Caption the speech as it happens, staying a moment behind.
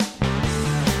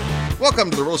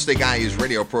Welcome to the Real Estate Guys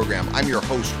radio program. I'm your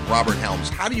host, Robert Helms.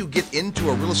 How do you get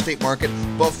into a real estate market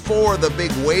before the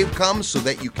big wave comes so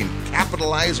that you can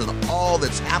capitalize on all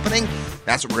that's happening?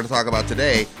 That's what we're going to talk about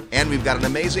today. And we've got an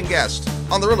amazing guest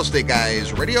on the Real Estate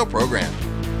Guys radio program.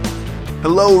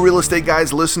 Hello, Real Estate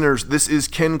Guys listeners. This is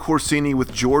Ken Corsini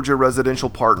with Georgia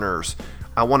Residential Partners.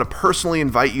 I want to personally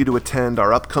invite you to attend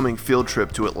our upcoming field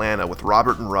trip to Atlanta with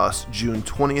Robert and Russ, June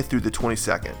 20th through the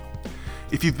 22nd.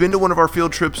 If you've been to one of our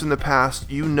field trips in the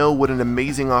past, you know what an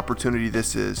amazing opportunity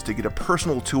this is to get a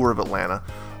personal tour of Atlanta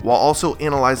while also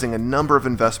analyzing a number of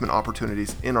investment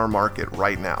opportunities in our market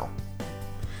right now.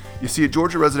 You see, at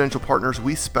Georgia Residential Partners,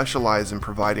 we specialize in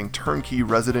providing turnkey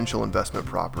residential investment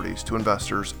properties to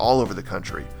investors all over the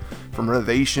country. From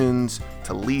renovations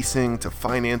to leasing to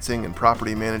financing and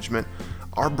property management,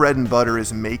 our bread and butter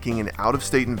is making an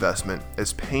out-of-state investment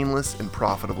as painless and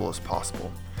profitable as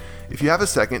possible. If you have a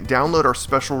second, download our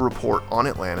special report on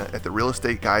Atlanta at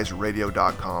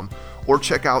therealestateguysradio.com or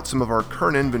check out some of our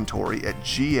current inventory at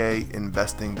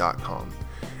gainvesting.com.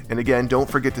 And again, don't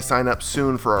forget to sign up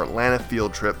soon for our Atlanta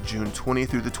field trip, June 20th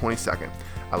through the 22nd.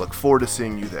 I look forward to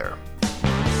seeing you there.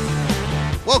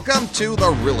 Welcome to the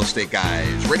Real Estate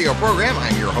Guys radio program.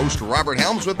 I'm your host, Robert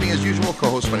Helms. With me, as usual,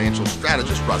 co-host financial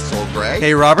strategist Russell Gray.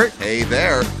 Hey, Robert. Hey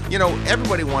there. You know,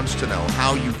 everybody wants to know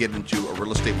how you get into a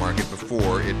real estate market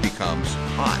before it becomes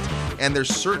hot. And there's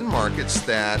certain markets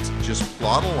that just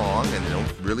plod along and they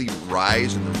don't really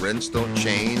rise and the rents don't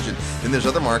change. And then there's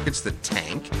other markets that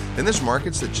tank. Then there's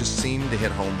markets that just seem to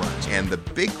hit home runs. And the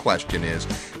big question is,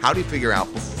 how do you figure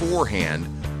out beforehand?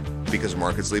 Because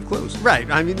markets leave clues. Right.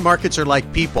 I mean, markets are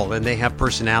like people and they have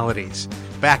personalities.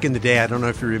 Back in the day, I don't know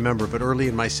if you remember, but early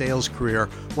in my sales career,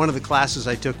 one of the classes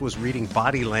I took was reading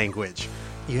body language.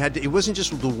 It wasn't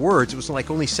just the words, it was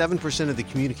like only 7% of the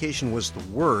communication was the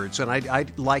words. And I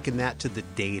liken that to the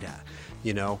data.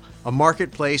 You know, a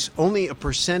marketplace, only a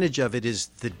percentage of it is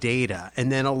the data. And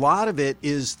then a lot of it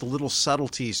is the little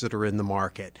subtleties that are in the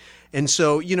market. And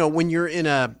so, you know, when you're in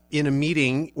a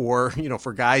meeting or, you know,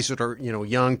 for guys that are, you know,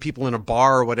 young people in a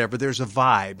bar or whatever, there's a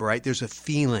vibe, right? There's a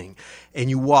feeling. And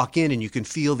you walk in and you can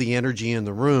feel the energy in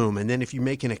the room. And then if you're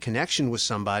making a connection with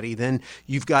somebody, then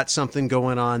you've got something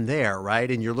going on there, right?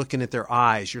 And you're looking at their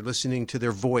eyes, you're listening to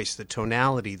their voice, the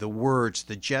tonality, the words,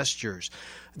 the gestures.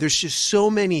 There's just so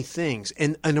many things.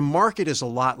 And a market is a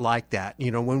lot like that.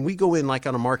 You know, when we go in like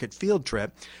on a market field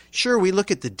trip, sure, we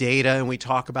look at the data and we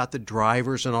talk about the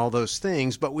drivers and all those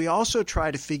things, but we also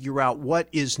try to figure out what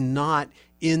is not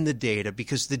in the data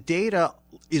because the data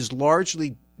is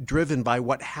largely driven by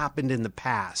what happened in the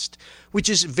past, which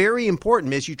is very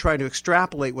important as you try to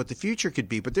extrapolate what the future could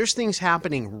be. But there's things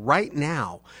happening right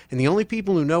now. And the only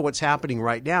people who know what's happening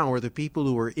right now are the people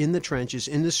who are in the trenches,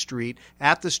 in the street,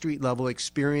 at the street level,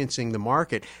 experiencing the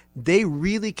market. They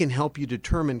really can help you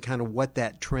determine kind of what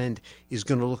that trend is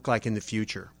going to look like in the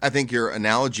future. I think your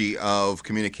analogy of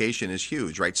communication is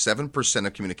huge, right? 7%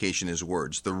 of communication is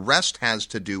words. The rest has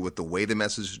to do with the way the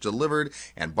message is delivered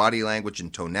and body language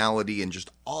and tonality and just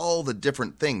all the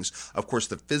different things. Of course,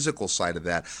 the physical side of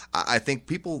that, I think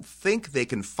people think they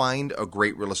can find a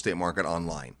great real estate market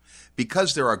online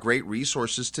because there are great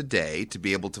resources today to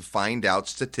be able to find out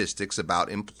statistics about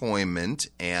employment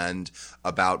and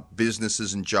about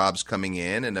businesses and jobs coming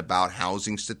in and about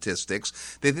housing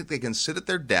statistics. They think they can sit at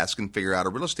their desk and figure out a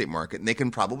real estate market, and they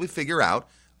can probably figure out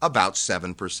about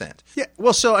 7%. Yeah,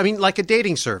 well, so, I mean, like a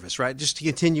dating service, right? Just to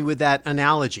continue with that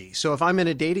analogy. So if I'm in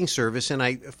a dating service and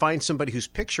I find somebody whose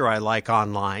picture I like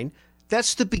online,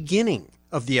 that's the beginning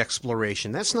of the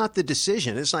exploration. That's not the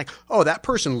decision. It's like, oh, that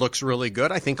person looks really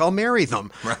good. I think I'll marry them.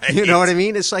 Right. You know what I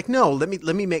mean? It's like, no, let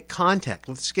me make contact.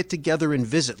 Let's get together and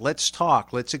visit. Let's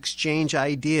talk. Let's exchange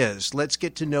ideas. Let's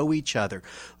get to know each other.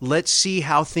 Let's see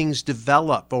how things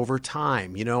develop over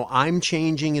time. You know, I'm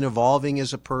changing and evolving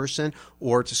as a person,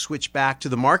 or to switch back to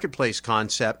the marketplace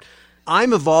concept,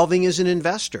 I'm evolving as an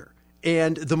investor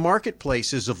and the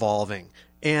marketplace is evolving.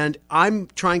 And I'm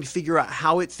trying to figure out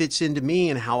how it fits into me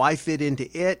and how I fit into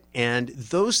it. And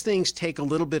those things take a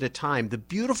little bit of time. The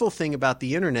beautiful thing about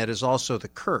the internet is also the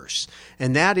curse.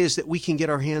 And that is that we can get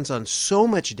our hands on so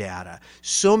much data,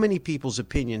 so many people's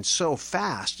opinions so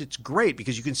fast. It's great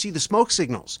because you can see the smoke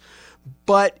signals.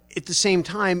 But at the same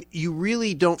time, you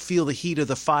really don't feel the heat of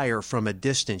the fire from a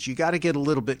distance. You got to get a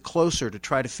little bit closer to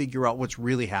try to figure out what's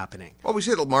really happening. Well, we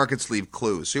say that markets leave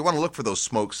clues, so you want to look for those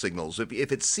smoke signals.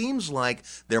 If it seems like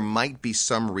there might be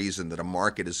some reason that a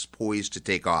market is poised to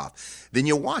take off. Then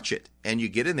you watch it, and you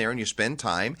get in there and you spend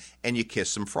time and you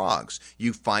kiss some frogs.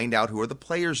 You find out who are the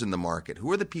players in the market,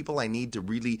 who are the people I need to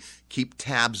really keep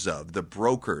tabs of, the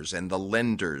brokers and the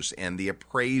lenders and the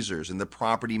appraisers and the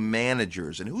property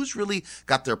managers, and who's really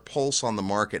got their pulse on the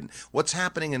market, and what's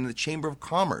happening in the Chamber of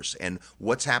Commerce, and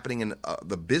what's happening in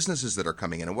the businesses that are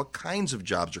coming in, and what kinds of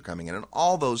jobs are coming in, and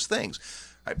all those things.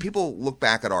 People look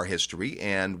back at our history,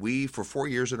 and we, for 4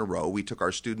 years in a row, we took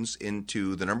our students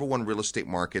into the number one real estate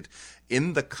market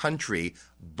in the country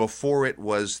before it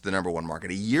was the number one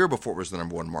market, a year before it was the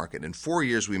number one market. In 4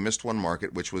 years, we missed one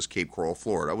market, which was Cape Coral,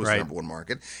 Florida, was the number one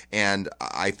market. And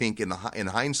I think in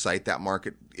hindsight, that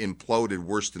market imploded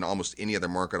worse than almost any other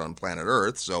market on planet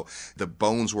Earth. So the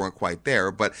bones weren't quite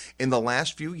there. But in the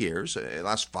last few years,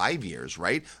 last 5 years,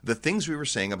 right, the things we were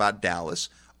saying about Dallas,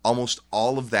 almost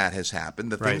all of that has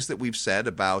happened. The things that we've said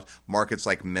about markets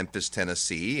like Memphis,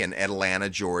 Tennessee, and Atlanta,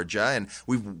 Georgia, and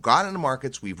we've got into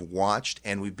markets, we've watched,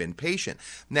 and we've been patient.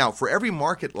 Now, for every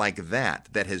market like that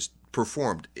has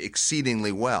performed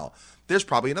exceedingly well, there's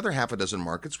probably another half a dozen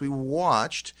markets we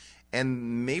watched,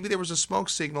 and maybe there was a smoke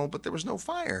signal, but there was no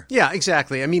fire. Yeah,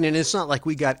 exactly. I mean, and it's not like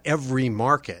we got every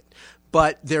market,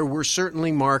 but there were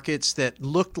certainly markets that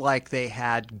looked like they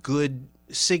had good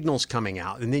signals coming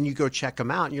out, and then you go check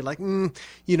them out and you're like,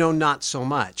 not so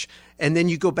much. And then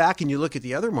you go back and you look at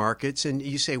the other markets and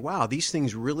you say, wow, these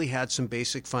things really had some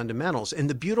basic fundamentals. And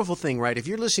the beautiful thing, right, if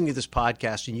you're listening to this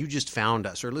podcast and you just found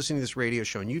us, or listening to this radio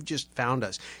show and you've just found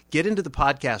us, get into the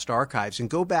podcast archives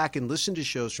and go back and listen to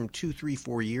shows from 2, 3,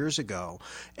 4 years ago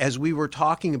as we were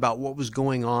talking about what was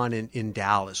going on in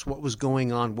Dallas, what was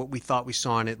going on, what we thought we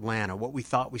saw in Atlanta, what we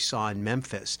thought we saw in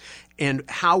Memphis, and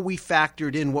how we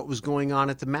factored in what was going on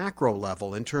at the macro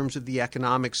level in terms of the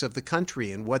economics of the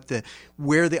country and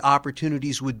where the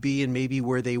opportunities would be and maybe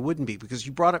where they wouldn't be. Because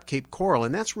you brought up Cape Coral,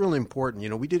 and that's real important. You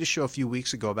know, we did a show a few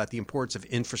weeks ago about the importance of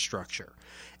infrastructure.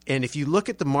 And if you look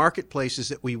at the marketplaces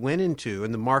that we went into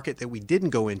and the market that we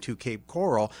didn't go into, Cape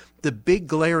Coral, the big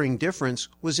glaring difference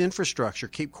was infrastructure.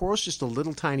 Cape Coral's just a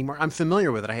little tiny market. I'm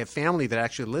familiar with it. I have family that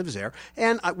actually lives there,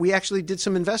 and we actually did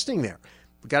some investing there.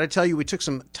 We got to tell you, we took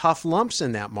some tough lumps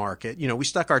in that market. You know, we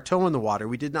stuck our toe in the water.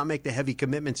 We did not make the heavy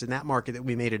commitments in that market that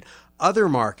we made in other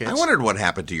markets. I wondered what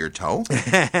happened to your toe.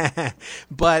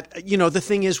 But, you know, the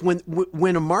thing is,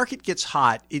 when a market gets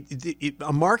hot,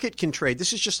 a market can trade.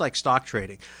 This is just like stock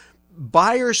trading.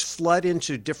 Buyers flood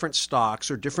into different stocks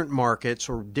or different markets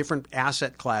or different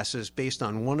asset classes based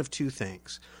on one of two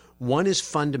things. One is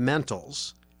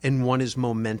fundamentals and one is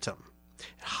momentum.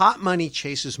 Hot money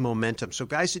chases momentum. So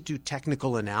guys that do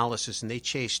technical analysis and they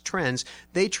chase trends,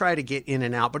 they try to get in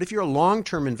and out. But if you're a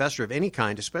long-term investor of any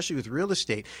kind, especially with real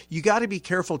estate, you got to be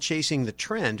careful chasing the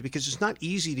trend because it's not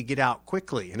easy to get out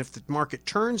quickly. And if the market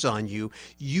turns on you,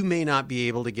 you may not be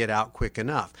able to get out quick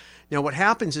enough. Now, what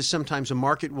happens is sometimes a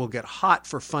market will get hot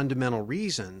for fundamental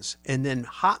reasons, and then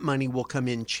hot money will come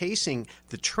in chasing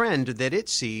the trend that it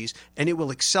sees, and it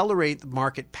will accelerate the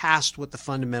market past what the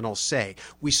fundamentals say.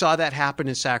 We saw that happen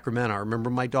in Sacramento. I remember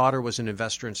my daughter was an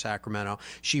investor in Sacramento.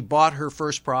 She bought her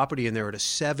first property, and they were at a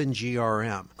 7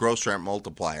 GRM. Gross rent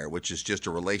multiplier, which is just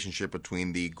a relationship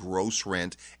between the gross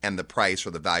rent and the price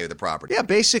or the value of the property. Yeah,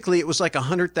 basically it was like a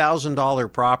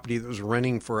 $100,000 property that was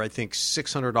renting for, I think,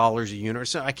 $600 a unit.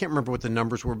 So I can't remember what the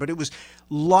numbers were, but it was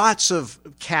lots of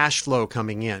cash flow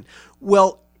coming in.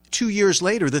 Well, 2 years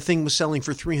later, the thing was selling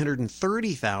for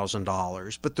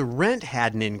 $330,000, but the rent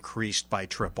hadn't increased by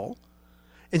triple.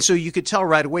 And so you could tell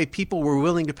right away people were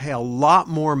willing to pay a lot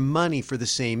more money for the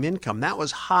same income. That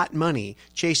was hot money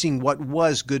chasing what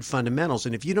was good fundamentals.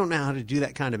 And if you don't know how to do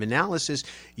that kind of analysis,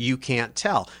 you can't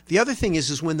tell. The other thing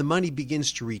is when the money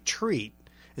begins to retreat,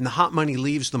 and the hot money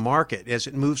leaves the market as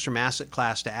it moves from asset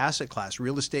class to asset class.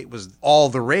 Real estate was all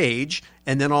the rage,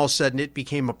 and then all of a sudden it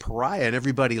became a pariah and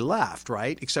everybody left,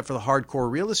 right? Except for the hardcore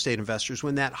real estate investors.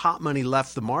 When that hot money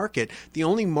left the market, the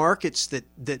only markets that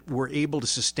were able to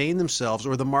sustain themselves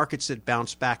or the markets that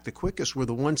bounced back the quickest were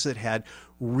the ones that had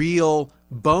real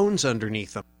bones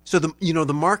underneath them. So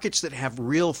the markets that have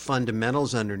real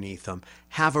fundamentals underneath them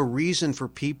have a reason for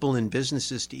people and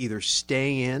businesses to either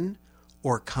stay in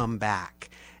or come back.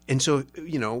 And so,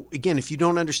 again, if you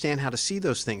don't understand how to see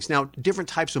those things, now different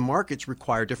types of markets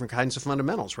require different kinds of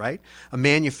fundamentals, right? A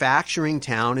manufacturing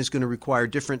town is going to require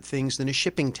different things than a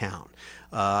shipping town.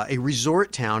 A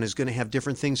resort town is going to have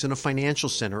different things than a financial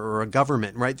center or a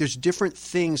government, right? There's different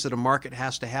things that a market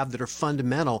has to have that are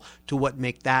fundamental to what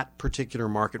make that particular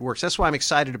market work. That's why I'm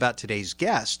excited about today's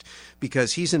guest,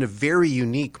 because he's in a very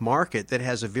unique market that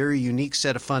has a very unique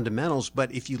set of fundamentals.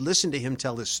 But if you listen to him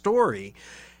tell his story,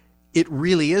 it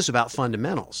really is about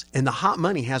fundamentals. And the hot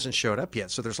money hasn't showed up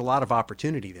yet, so there's a lot of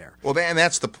opportunity there. Well, and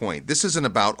that's the point. This isn't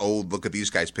about, oh, look at these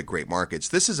guys pick great markets.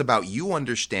 This is about you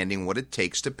understanding what it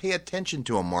takes to pay attention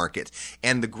to a market.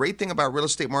 And the great thing about real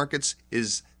estate markets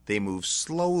is they move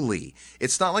slowly.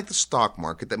 It's not like the stock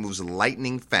market that moves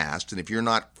lightning fast, and if you're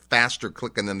not faster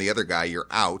clicking than the other guy, you're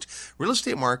out. Real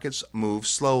estate markets move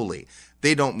slowly.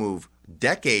 They don't move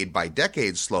decade by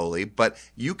decade slowly, but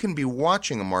you can be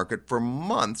watching a market for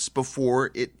months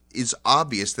before it is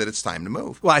obvious that it's time to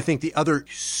move. Well, I think the other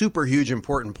super huge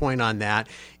important point on that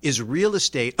is real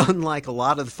estate, unlike a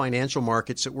lot of the financial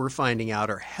markets that we're finding out,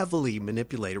 are heavily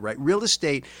manipulated, right? Real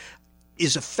estate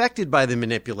is affected by the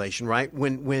manipulation, right?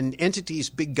 When entities,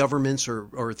 big governments or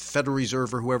the Federal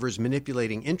Reserve or whoever is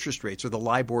manipulating interest rates or the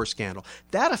LIBOR scandal,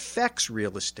 that affects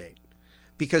real estate,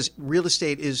 because real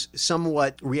estate is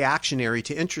somewhat reactionary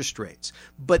to interest rates.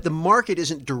 But the market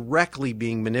isn't directly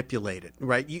being manipulated,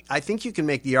 right? I think you can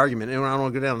make the argument, and I don't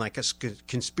want to go down like a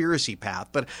conspiracy path,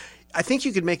 but I think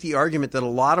you could make the argument that a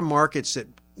lot of markets that,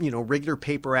 regular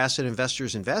paper asset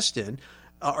investors invest in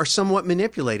are somewhat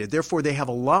manipulated. Therefore, they have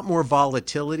a lot more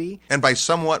volatility. And by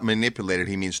somewhat manipulated,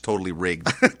 he means totally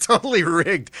rigged. Totally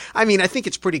rigged. I mean, I think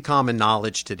it's pretty common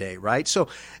knowledge today, right? So,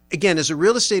 again, as a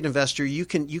real estate investor, you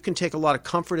can take a lot of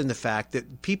comfort in the fact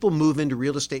that people move into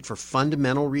real estate for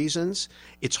fundamental reasons.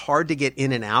 It's hard to get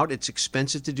in and out. It's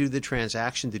expensive to do the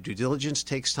transaction. The due diligence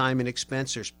takes time and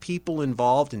expense. There's people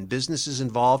involved and businesses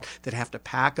involved that have to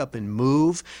pack up and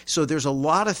move. So there's a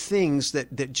lot of things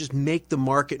that just make the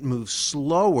market move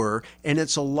slower, and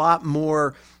it's a lot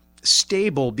more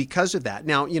stable because of that.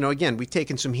 Now, again, we've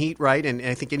taken some heat, right? And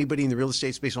I think anybody in the real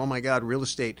estate space, oh my God, real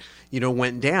estate,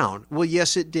 went down. Well,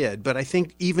 yes, it did. But I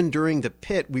think even during the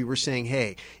pit, we were saying,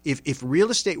 hey, if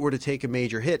real estate were to take a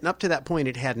major hit, and up to that point,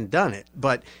 it hadn't done it.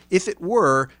 But if it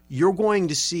were, you're going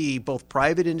to see both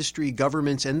private industry,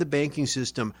 governments, and the banking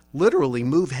system literally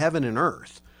move heaven and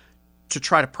earth to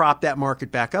try to prop that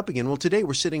market back up again. Well, today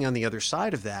we're sitting on the other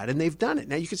side of that, and they've done it.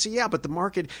 Now you can say, yeah, but the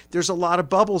market, there's a lot of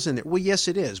bubbles in there. Well, yes,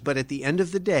 it is. But at the end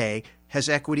of the day, has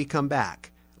equity come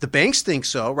back? The banks think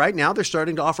so. Right now, they're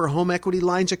starting to offer home equity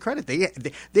lines of credit.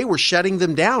 They were shutting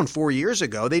them down 4 years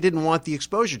ago. They didn't want the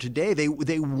exposure. Today, they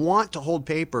want to hold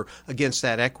paper against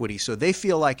that equity. So they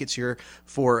feel like it's here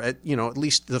for at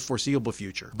least the foreseeable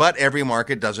future. But every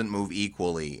market doesn't move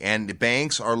equally, and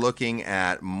banks are looking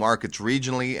at markets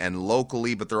regionally and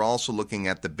locally, but they're also looking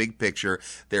at the big picture.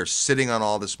 They're sitting on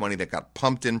all this money that got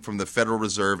pumped in from the Federal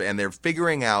Reserve, and they're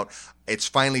figuring out it's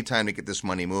finally time to get this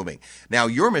money moving. Now,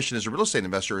 your mission as a real estate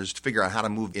investor is to figure out how to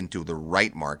move into the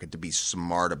right market, to be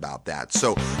smart about that.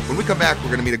 So when we come back, we're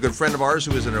going to meet a good friend of ours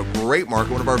who is in a great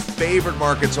market, one of our favorite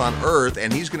markets on earth,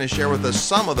 and he's going to share with us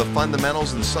some of the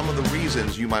fundamentals and some of the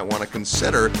reasons you might want to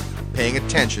consider paying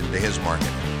attention to his market.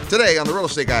 Today on the Real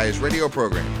Estate Guys radio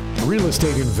program. Real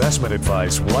estate investment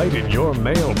advice right in your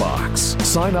mailbox.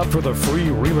 Sign up for the free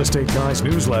Real Estate Guys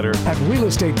newsletter at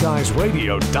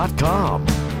realestateguysradio.com.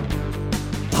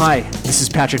 Hi, this is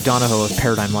Patrick Donahoe of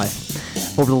Paradigm Life.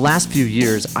 Over the last few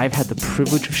years, I've had the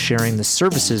privilege of sharing the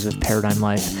services of Paradigm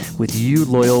Life with you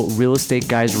loyal Real Estate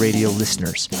Guys radio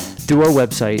listeners through our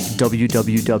website,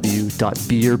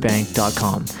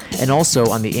 www.beyourbank.com, and also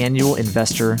on the annual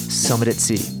Investor Summit at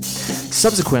Sea.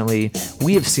 Subsequently,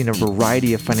 we have seen a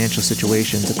variety of financial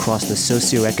situations across the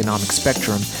socioeconomic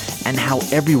spectrum and how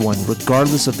everyone,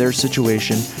 regardless of their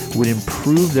situation, would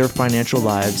improve their financial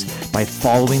lives by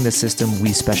following the system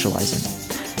we specialize in.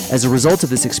 As a result of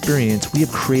this experience, we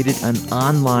have created an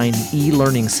online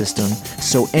e-learning system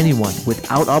so anyone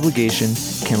without obligation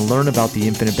can learn about the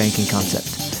infinite banking concept.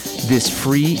 This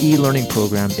free e-learning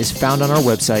program is found on our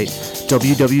website,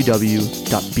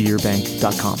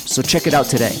 www.beyourbank.com. So check it out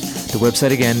today. The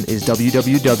website again is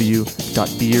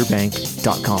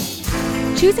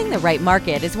www.beyourbank.com. Choosing the right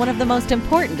market is one of the most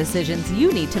important decisions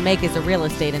you need to make as a real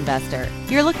estate investor.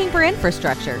 You're looking for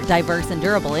infrastructure, diverse and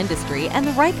durable industry, and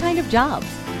the right kind of jobs.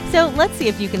 So let's see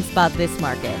if you can spot this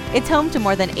market. It's home to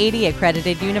more than 80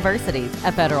 accredited universities,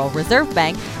 a Federal Reserve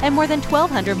Bank, and more than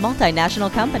 1,200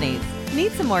 multinational companies.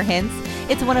 Need some more hints?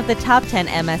 It's one of the top 10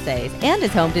 MSAs and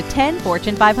is home to 10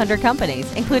 Fortune 500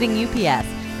 companies, including UPS,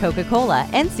 Coca-Cola,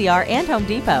 NCR, and Home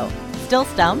Depot. Still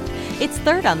stumped? It's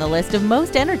third on the list of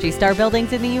most Energy Star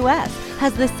buildings in the U.S.,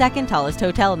 has the second tallest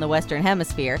hotel in the Western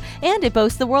Hemisphere, and it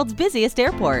boasts the world's busiest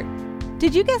airport.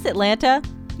 Did you guess Atlanta?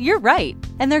 You're right.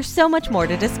 And there's so much more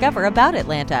to discover about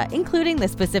Atlanta, including the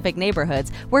specific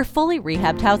neighborhoods where fully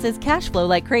rehabbed houses cash flow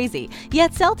like crazy,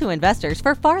 yet sell to investors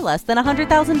for far less than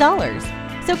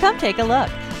 $100,000. So come take a look.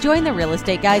 Join the Real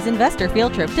Estate Guys investor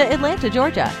field trip to Atlanta,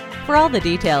 Georgia. For all the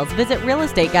details, visit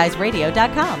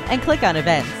realestateguysradio.com and click on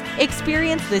events.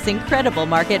 Experience this incredible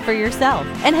market for yourself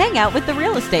and hang out with the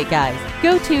real estate guys.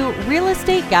 Go to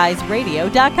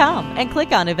realestateguysradio.com and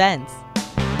click on events.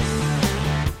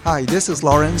 Hi, this is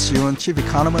Lawrence Yun, Chief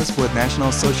Economist with National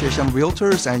Association of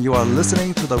Realtors, and you are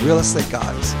listening to the Real Estate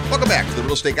Guys. Welcome back to the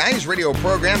Real Estate Guys radio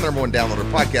program, number one downloaded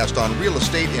podcast on real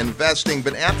estate investing.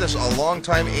 Been at this a long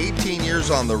time, 18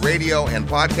 years on the radio and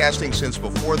podcasting since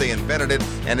before they invented it,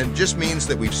 and it just means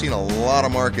that we've seen a lot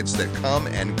of markets that come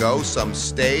and go. Some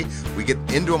stay. We get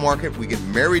into a market, we get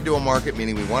married to a market,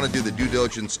 meaning we want to do the due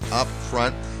diligence up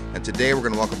front. And today we're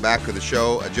going to welcome back to the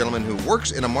show a gentleman who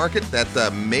works in a market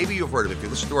that maybe you've heard of. If you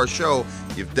listen to our show,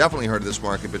 you've definitely heard of this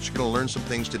market, but you're going to learn some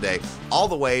things today. All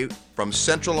the way from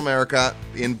Central America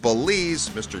in Belize,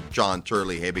 Mr. John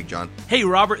Turley. Hey, Big John. Hey,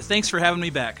 Robert. Thanks for having me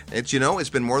back. It's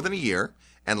been more than a year.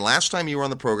 And last time you were on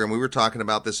the program, we were talking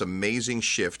about this amazing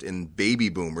shift in baby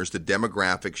boomers, the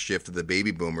demographic shift of the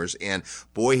baby boomers. And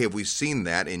boy, have we seen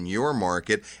that in your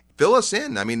market. Fill us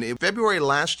in. I mean, in February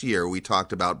last year, we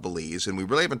talked about Belize, and we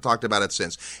really haven't talked about it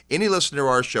since. Any listener to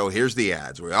our show, here's the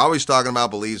ads. We're always talking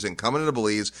about Belize and coming into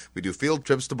Belize. We do field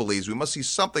trips to Belize. We must see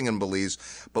something in Belize,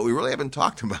 but we really haven't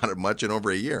talked about it much in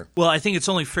over a year. Well, I think it's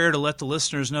only fair to let the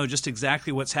listeners know just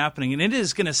exactly what's happening. And it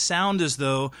is going to sound as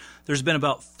though there's been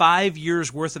about 5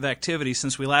 years' worth of activity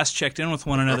since we last checked in with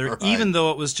one another, right, even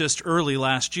though it was just early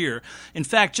last year. In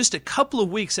fact, just a couple of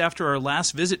weeks after our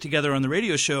last visit together on the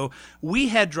radio show, we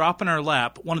had drop in our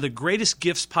lap one of the greatest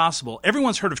gifts possible.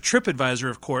 Everyone's heard of TripAdvisor,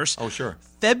 of course. Oh, sure.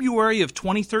 February of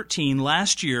 2013,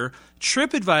 last year,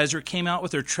 TripAdvisor came out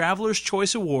with their Traveler's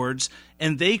Choice Awards,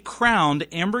 and they crowned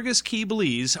Ambergris Caye,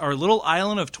 Belize, our little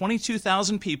island of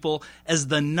 22,000 people, as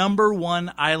the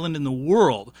 #1 island in the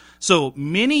world. So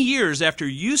many years after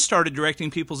you started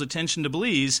directing people's attention to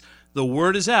Belize, the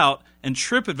word is out, and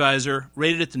TripAdvisor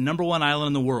rated it the #1 island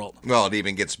in the world. Well, it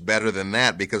even gets better than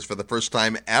that, because for the first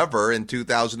time ever in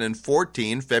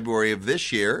 2014, February of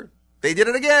this year, they did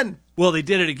it again. Well, they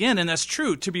did it again, and that's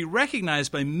true. To be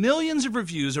recognized by millions of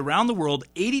reviews around the world,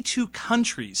 82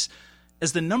 countries,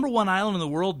 as the #1 island in the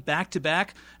world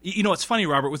back-to-back. You know, it's funny,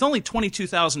 Robert, with only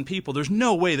 22,000 people, there's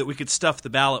no way that we could stuff the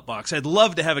ballot box. I'd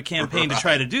love to have a campaign to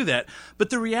try to do that.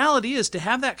 But the reality is to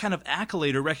have that kind of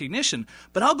accolade or recognition.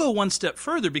 But I'll go one step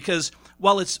further, because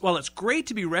while it's great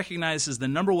to be recognized as the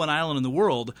 #1 island in the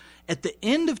world, at the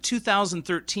end of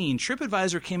 2013,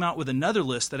 TripAdvisor came out with another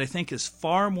list that I think is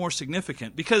far more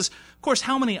significant. Because, of course,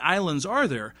 how many islands are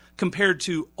there compared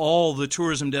to all the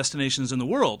tourism destinations in the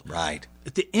world? Right.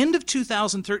 At the end of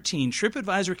 2013,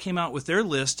 TripAdvisor came out with their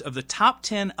list of the top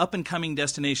 10 up-and-coming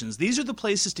destinations. These are the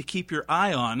places to keep your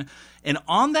eye on. And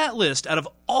on that list, out of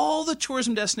all the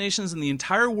tourism destinations in the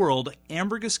entire world,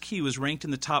 Ambergris Caye was ranked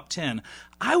in the top 10.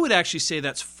 I would actually say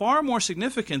that's far more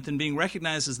significant than being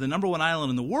recognized as the #1 island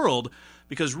in the world,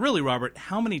 because really, Robert,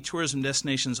 how many tourism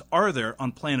destinations are there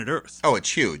on planet Earth? Oh,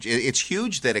 it's huge. It's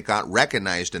huge that it got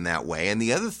recognized in that way. And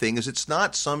the other thing is, it's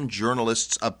not some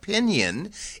journalist's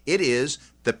opinion. It is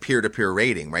the peer-to-peer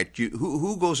rating, right?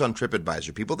 Who goes on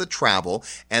TripAdvisor? People that travel,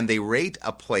 and they rate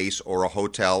a place or a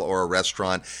hotel or a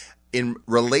restaurant in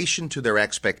relation to their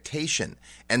expectation.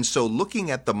 And so looking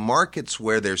at the markets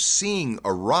where they're seeing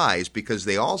a rise, because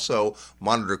they also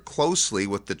monitor closely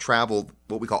with the travel,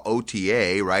 what we call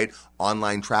OTA, right?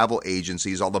 Online travel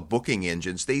agencies, all the booking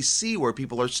engines, they see where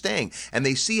people are staying and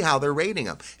they see how they're rating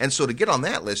them. And so to get on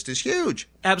that list is huge.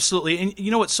 Absolutely. And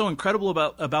you know what's so incredible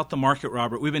about the market,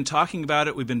 Robert? We've been talking about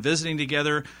it. We've been visiting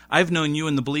together. I've known you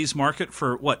in the Belize market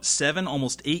for, 7,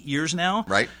 almost 8 years now?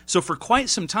 Right. So for quite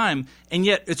some time. And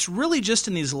yet it's really just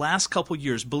in these last couple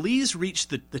years, Belize reached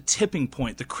the tipping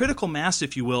point, the critical mass,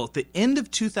 if you will, at the end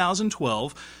of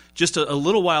 2012. Just a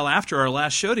little while after our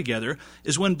last show together,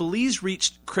 is when Belize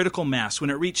reached critical mass, when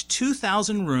it reached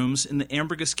 2,000 rooms in the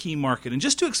Ambergris Caye market. And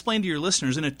just to explain to your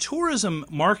listeners, in a tourism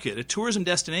market, a tourism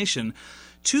destination,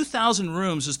 2,000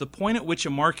 rooms is the point at which a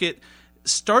market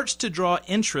starts to draw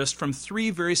interest from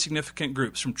 3 very significant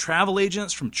groups, from travel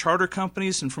agents, from charter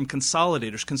companies, and from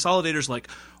consolidators. Consolidators like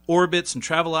Orbitz and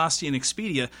Travelocity and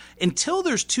Expedia. Until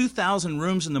there's 2,000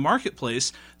 rooms in the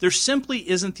marketplace, there simply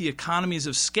isn't the economies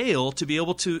of scale to be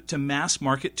able to mass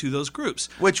market to those groups.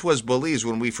 Which was Belize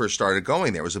when we first started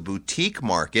going there. It was a boutique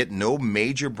market, no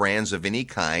major brands of any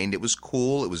kind. It was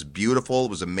cool, it was beautiful,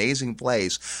 it was an amazing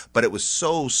place, but it was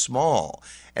so small.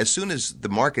 As soon as the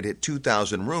market hit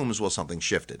 2,000 rooms, well, something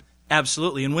shifted.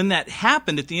 Absolutely. And when that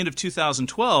happened at the end of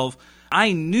 2012,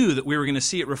 I knew that we were going to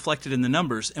see it reflected in the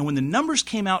numbers. And when the numbers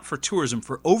came out for tourism,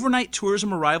 for overnight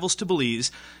tourism arrivals to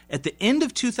Belize, at the end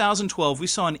of 2012, we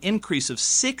saw an increase of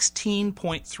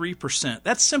 16.3%.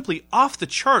 That's simply off the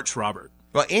charts, Robert.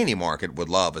 Well, any market would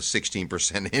love a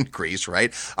 16% increase,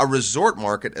 right? A resort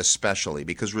market especially,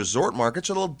 because resort markets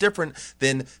are a little different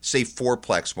than, say,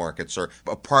 fourplex markets or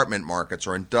apartment markets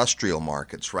or industrial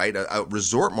markets, right? A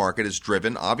resort market is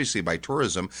driven, obviously, by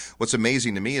tourism. What's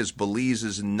amazing to me is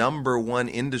Belize's number one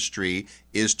industry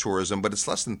is tourism, but it's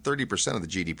less than 30% of the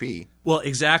GDP. Well,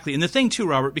 exactly. And the thing, too,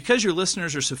 Robert, because your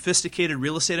listeners are sophisticated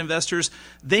real estate investors,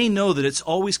 they know that it's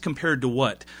always compared to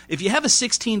what? If you have a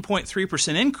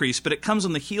 16.3% increase, but it comes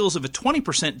on the heels of a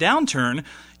 20% downturn,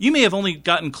 you may have only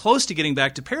gotten close to getting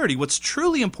back to parity. What's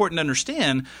truly important to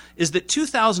understand is that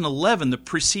 2011, the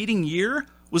preceding year,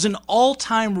 was an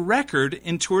all-time record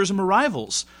in tourism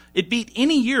arrivals. It beat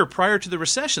any year prior to the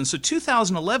recession. So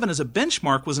 2011 as a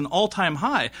benchmark was an all-time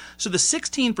high. So the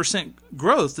 16%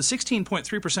 growth, the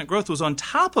 16.3% growth was on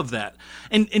top of that.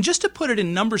 And just to put it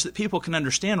in numbers that people can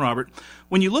understand, Robert,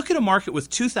 when you look at a market with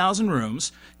 2,000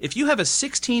 rooms, if you have a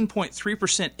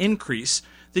 16.3% increase,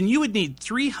 then you would need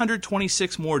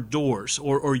 326 more doors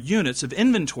or units of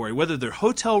inventory, whether they're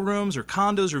hotel rooms or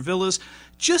condos or villas,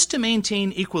 just to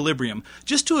maintain equilibrium,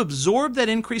 just to absorb that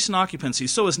increase in occupancy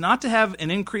so as not to have an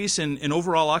increase in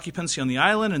overall occupancy on the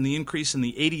island and the increase in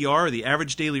the ADR, or the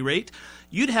average daily rate.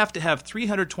 You'd have to have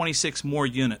 326 more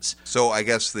units. So I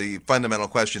guess the fundamental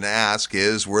question to ask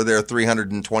is, were there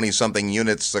 320-something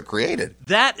units created?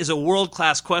 That is a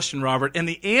world-class question, Robert, and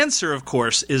the answer, of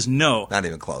course, is no. Not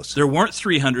even close. There weren't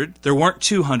 300, there weren't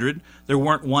 200, there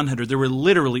weren't 100. There were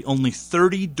literally only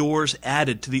 30 doors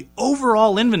added to the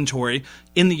overall inventory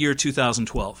in the year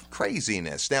 2012.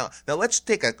 Craziness. Now let's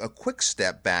take a quick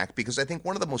step back, because I think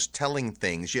one of the most telling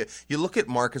things, you look at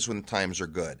markets when times are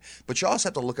good, but you also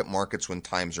have to look at markets when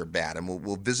times are bad. And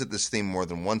we'll visit this theme more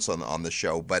than once on the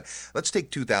show, but let's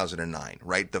take 2009,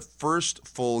 right? The first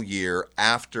full year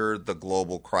after the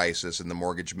global crisis and the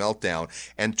mortgage meltdown,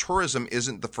 and tourism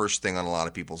isn't the first thing on a lot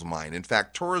of people's mind. In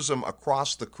fact, tourism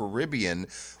across the Caribbean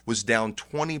was down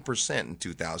 20% in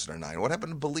 2009. What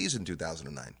happened to Belize in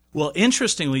 2009? Well,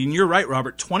 interestingly, and you're right,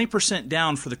 Robert, 20%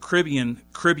 down for the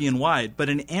Caribbean-wide, but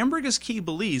in Ambergris Caye,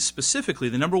 Belize, specifically,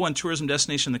 the number one tourism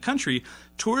destination in the country,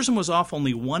 tourism was off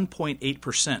only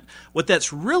 1.8%. What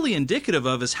that's really indicative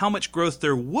of is how much growth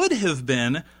there would have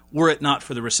been were it not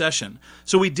for the recession.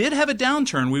 So we did have a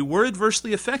downturn. We were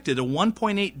adversely affected. A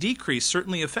 1.8 decrease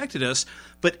certainly affected us,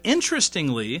 but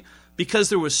interestingly, because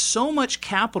there was so much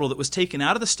capital that was taken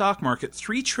out of the stock market,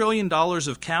 $3 trillion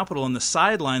of capital on the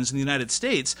sidelines in the United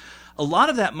States, a lot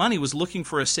of that money was looking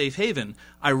for a safe haven.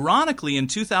 Ironically, in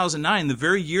 2009, the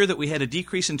very year that we had a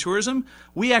decrease in tourism,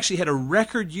 we actually had a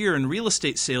record year in real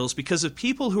estate sales because of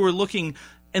people who were looking,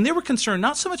 and they were concerned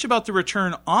not so much about the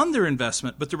return on their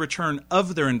investment, but the return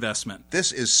of their investment.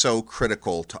 This is so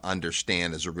critical to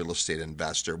understand as a real estate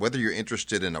investor, whether you're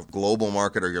interested in a global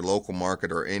market or your local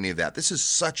market or any of that. This is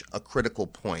such a critical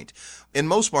point. In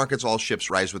most markets, all ships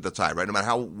rise with the tide, right? No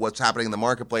matter what's happening in the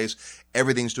marketplace,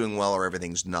 everything's doing well or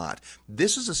everything's not.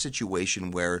 This is a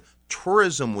situation where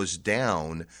tourism was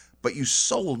down, but you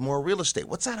sold more real estate.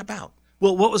 What's that about?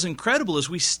 Well, what was incredible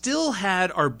is we still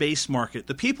had our base market.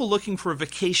 The people looking for a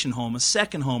vacation home, a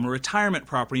second home, a retirement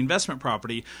property, investment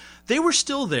property, they were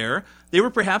still there. They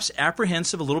were perhaps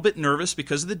apprehensive, a little bit nervous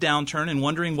because of the downturn and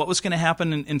wondering what was going to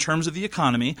happen in terms of the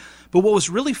economy. But what was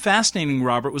really fascinating,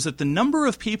 Robert, was that the number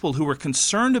of people who were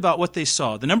concerned about what they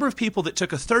saw, the number of people that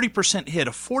took a 30% hit,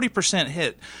 a 40%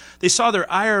 hit, they saw their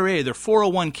IRA, their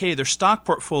 401k, their stock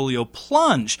portfolio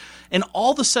plunge, and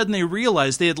all of a sudden they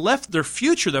realized they had left their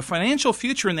future, their financial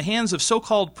future, in the hands of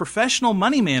so-called professional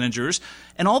money managers,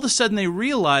 and all of a sudden they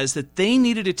realized that they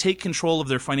needed to take control of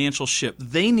their financial ship.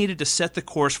 They needed to set the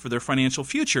course for their financial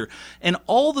future. And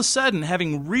all of a sudden,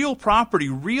 having real property,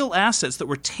 real assets that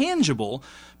were tangible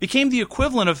became the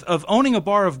equivalent of owning a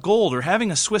bar of gold or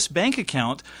having a Swiss bank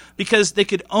account, because they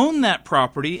could own that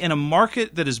property in a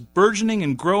market that is burgeoning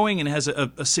and growing and has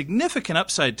a significant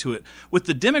upside to it. With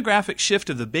the demographic shift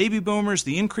of the baby boomers,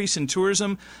 the increase in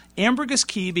tourism, Ambergris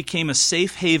Caye became a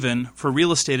safe haven for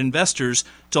real estate investors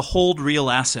to hold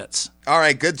real assets. All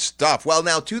right, good stuff. Well,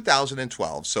 now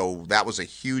 2012, so that was a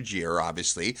huge year,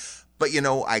 obviously. But, you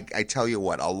know, I tell you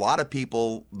what, a lot of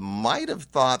people might have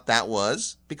thought that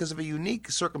was because of a unique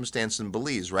circumstance in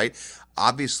Belize, right?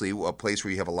 Obviously, a place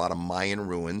where you have a lot of Mayan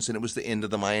ruins, and it was the end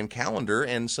of the Mayan calendar,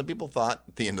 and some people thought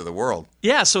the end of the world.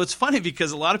 Yeah, so it's funny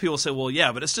because a lot of people say, well,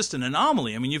 yeah, but it's just an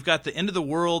anomaly. I mean, you've got the end of the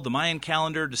world, the Mayan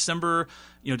calendar, December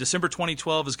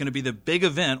 2012 is going to be the big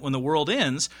event when the world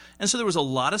ends. And so there was a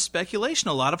lot of speculation,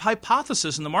 a lot of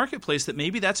hypothesis in the marketplace that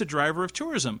maybe that's a driver of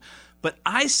tourism. But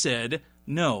I said,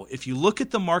 No, if you look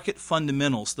at the market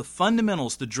fundamentals,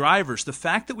 the drivers, the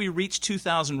fact that we reached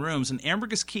 2,000 rooms and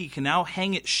Ambergris Caye can now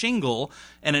hang its shingle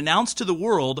and announce to the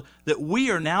world that we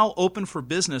are now open for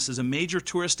business as a major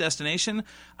tourist destination,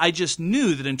 I just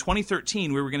knew that in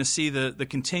 2013 we were going to see the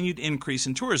continued increase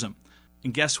in tourism.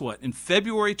 And guess what? In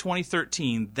February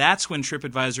 2013, that's when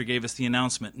TripAdvisor gave us the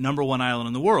announcement, #1 island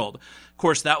in the world. Of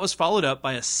course, that was followed up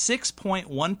by a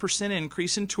 6.1%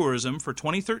 increase in tourism for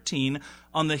 2013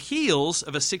 on the heels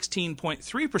of a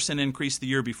 16.3% increase the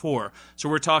year before. So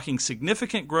we're talking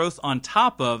significant growth on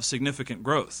top of significant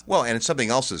growth. Well, and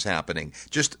something else is happening.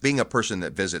 Just being a person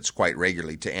that visits quite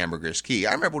regularly to Ambergris Caye,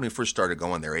 I remember when we first started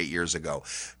going there 8 years ago,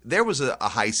 there was a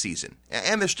high season,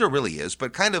 and there still really is,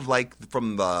 but kind of like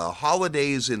from the holidays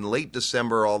in late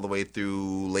December all the way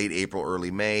through late April,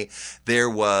 early May, there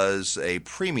was a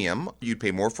premium. You'd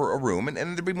pay more for a room, and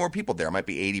there'd be more people there. It might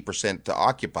be 80%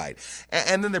 occupied.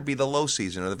 And then there'd be the low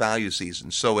season or the value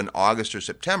season. So in August or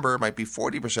September, it might be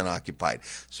 40% occupied.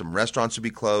 Some restaurants would be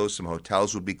closed, some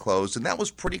hotels would be closed, and that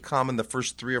was pretty common the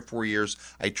first 3 or 4 years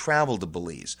I traveled to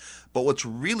Belize. But what's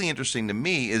really interesting to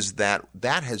me is that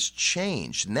has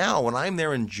changed. Now, when I'm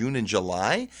there in June and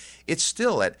July, it's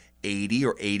still at 80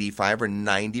 or 85 or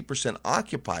 90%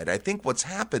 occupied. I think what's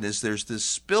happened is there's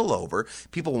this spillover.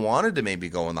 People wanted to maybe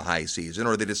go in the high season,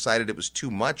 or they decided it was too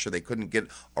much, or they couldn't get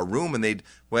a room, and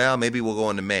maybe we'll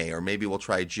go into May, or maybe we'll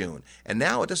try June. And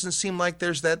now it doesn't seem like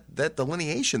there's that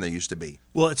delineation there used to be.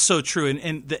 Well, it's so true.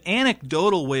 And the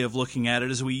anecdotal way of looking at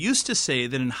it is we used to say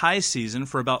that in high season,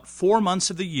 for about 4 months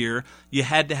of the year, you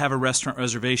had to have a restaurant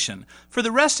reservation. For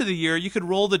the rest of the year, you could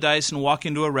roll the dice and walk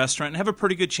into a restaurant and have a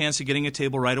pretty good chance of getting a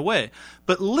table right away.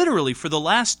 But literally, for the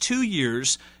last 2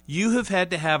 years, you have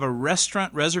had to have a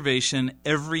restaurant reservation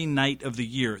every night of the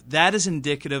year. That is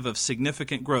indicative of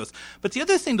significant growth. But the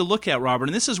other thing to look at, Robert,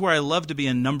 and this is where I love to be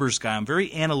a numbers guy, I'm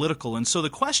very analytical. And so the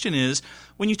question is,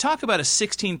 when you talk about a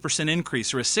 16%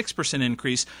 increase or a 6%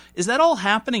 increase, is that all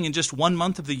happening in just 1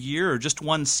 month of the year or just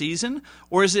one season?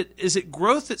 Or is it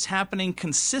growth that's happening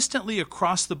consistently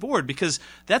across the board? Because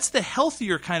that's the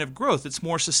healthier kind of growth. It's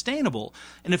more sustainable.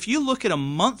 And if you look at a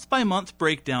month-by-month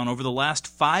breakdown over the last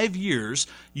 5 years,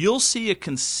 you'll see a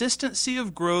consistency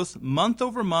of growth month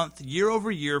over month, year over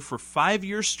year for 5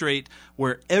 years straight,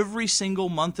 where every single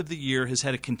month of the year has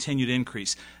had a continued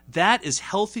increase. That is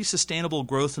healthy, sustainable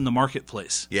growth in the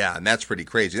marketplace. Yeah, and that's pretty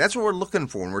crazy. That's what we're looking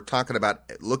for when we're talking about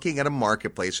looking at a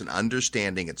marketplace and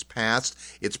understanding its past,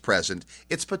 its present,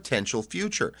 its potential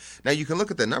future. Now, you can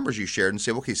look at the numbers you shared and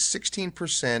say, okay,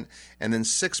 16% and then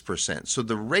 6%. So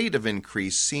the rate of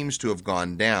increase seems to have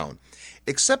gone down.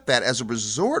 Except that as a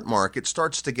resort market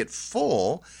starts to get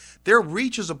full, there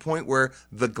reaches a point where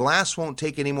the glass won't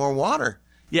take any more water.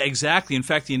 Yeah, exactly. In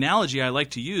fact, the analogy I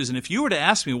like to use, and if you were to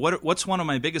ask me what's one of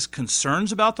my biggest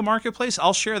concerns about the marketplace,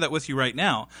 I'll share that with you right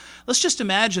now. Let's just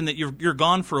imagine that you're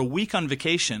gone for a week on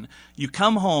vacation. You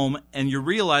come home and you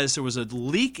realize there was a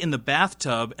leak in the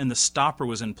bathtub and the stopper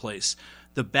was in place.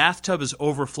 The bathtub is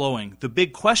overflowing. The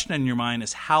big question in your mind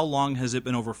is, how long has it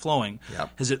been overflowing?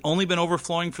 Yep. Has it only been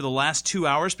overflowing for the last 2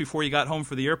 hours before you got home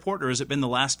from the airport, or has it been the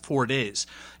last 4 days?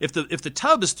 If the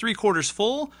tub is 3/4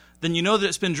 full, then you know that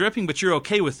it's been dripping, but you're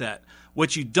okay with that.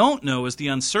 What you don't know is the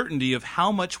uncertainty of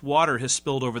how much water has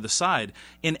spilled over the side.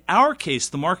 In our case,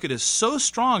 the market is so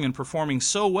strong and performing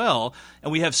so well,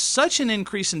 and we have such an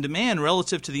increase in demand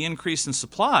relative to the increase in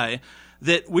supply,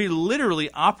 that we're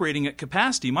literally operating at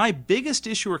capacity. My biggest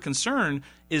issue or concern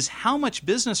is how much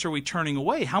business are we turning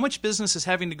away? How much business is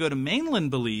having to go to mainland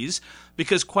Belize?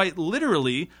 Because quite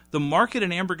literally, the market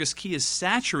in Ambergris Caye is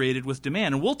saturated with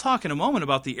demand. And we'll talk in a moment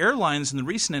about the airlines and the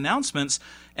recent announcements.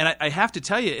 And I have to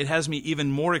tell you, it has me even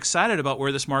more excited about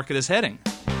where this market is heading.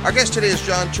 Our guest today is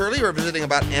John Turley. We're visiting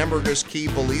about Ambergris Caye,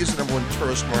 Belize, the #1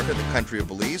 tourist market in the country of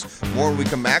Belize. More when we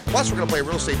come back. Plus, we're going to play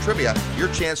real estate trivia. Your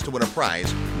chance to win a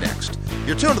prize next.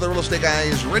 You're tuned to the Real Estate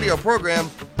Guys radio program.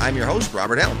 I'm your host,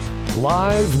 Robert Helms.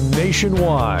 Live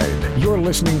nationwide. You're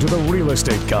listening to the Real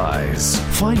Estate Guys.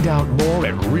 Find out more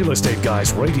at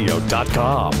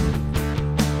realestateguysradio.com.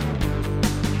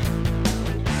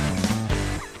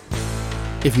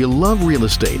 If you love real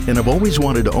estate and have always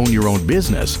wanted to own your own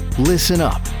business, listen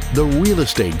up. The Real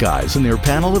Estate Guys and their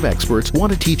panel of experts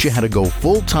want to teach you how to go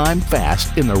full-time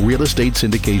fast in the real estate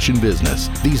syndication business.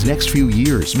 These next few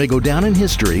years may go down in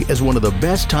history as one of the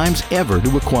best times ever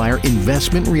to acquire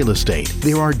investment real estate.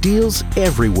 There are deals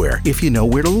everywhere if you know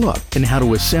where to look and how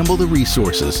to assemble the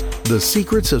resources. The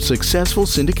Secrets of Successful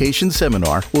Syndication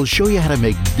seminar will show you how to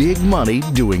make big money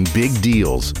doing big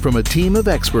deals from a team of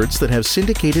experts that have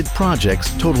syndicated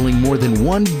projects totaling more than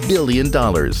 $1 billion.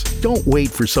 Don't wait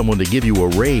for someone to give you a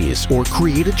raise expertise or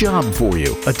create a job for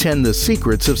you. Attend the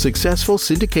Secrets of Successful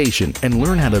Syndication and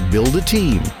learn how to build a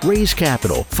team, raise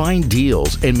capital, find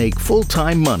deals, and make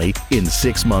full-time money in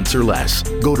 6 months or less.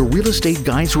 Go to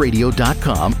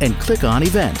realestateguysradio.com and click on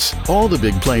events. All the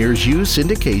big players use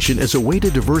syndication as a way to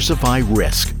diversify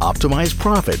risk, optimize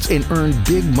profits, and earn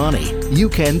big money. You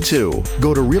can too.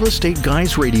 Go to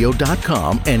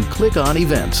realestateguysradio.com and click on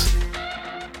events.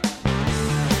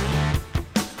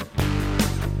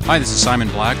 Hi, this is Simon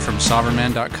Black from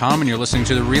SovereignMan.com, and you're listening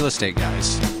to The Real Estate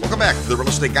Guys. Welcome back to the Real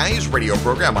Estate Guys radio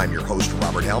program. I'm your host,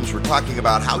 Robert Helms. We're talking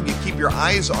about how you keep your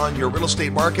eyes on your real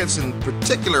estate markets. In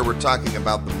particular, we're talking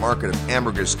about the market of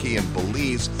Ambergris Caye and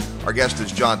Belize. Our guest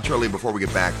is John Turley. Before we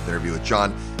get back to the interview with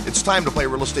John, it's time to play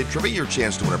Real Estate Trivia, your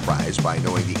chance to win a prize by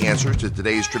knowing the answers to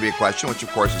today's trivia question, which,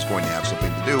 of course, is going to have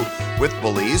something to do with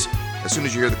Belize. As soon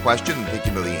as you hear the question and think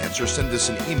you know the answer, send us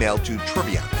an email to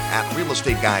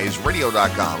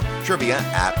trivia@realestateguysradio.com.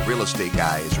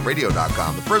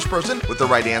 Trivia@realestateguysradio.com. The first person with the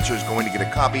right answer is going to get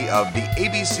a copy of The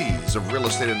ABCs of Real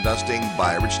Estate Investing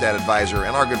by Rich Dad Advisor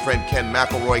and our good friend Ken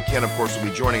McElroy. Ken, of course, will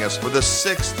be joining us for the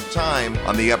 6th time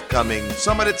on the upcoming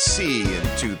Summit at Sea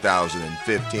in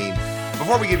 2015.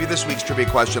 Before we give you this week's trivia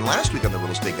question, last week on the Real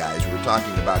Estate Guys, we were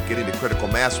talking about getting to critical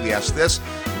mass. We asked this: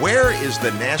 where is the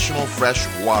National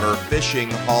Freshwater Fishing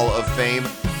Hall of Fame?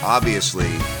 Obviously,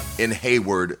 in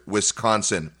Hayward,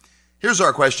 Wisconsin. Here's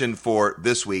our question for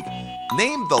this week.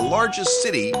 Name the largest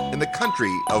city in the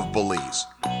country of Belize.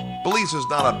 Belize is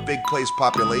not a big place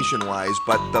population-wise,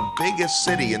 but the biggest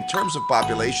city in terms of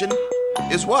population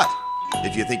is what?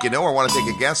 If you think you know or want to take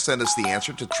a guess, send us the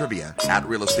answer to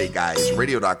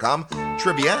trivia@realestateguysradio.com.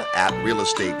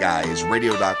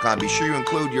 Trivia@realestateguysradio.com. Be sure you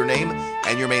include your name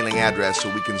and your mailing address so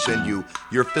we can send you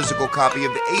your physical copy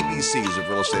of the ABCs of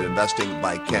Real Estate Investing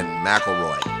by Ken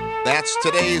McElroy. That's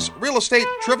today's real estate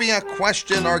trivia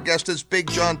question. Our guest is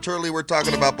Big John Turley. We're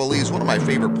talking about Belize, one of my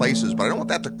favorite places, but I don't want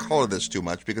that to color this too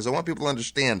much because I want people to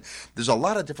understand there's a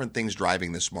lot of different things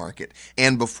driving this market.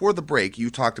 And before the break, you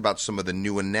talked about some of the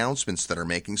new announcements that are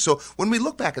making. So when we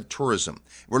look back at tourism,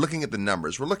 we're looking at the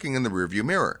numbers, we're looking in the rearview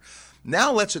mirror.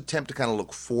 Now let's attempt to kind of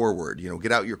look forward,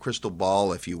 get out your crystal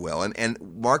ball, if you will, and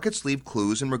markets leave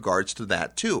clues in regards to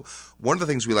that too. One of the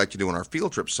things we like to do on our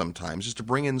field trips sometimes is to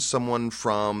bring in someone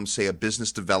from, say, a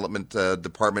business development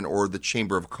department or the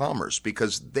Chamber of Commerce,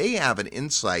 because they have an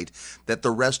insight that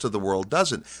the rest of the world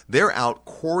doesn't. They're out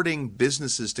courting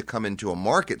businesses to come into a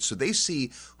market, so they see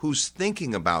who's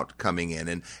thinking about coming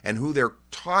in and who they're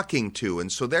talking to,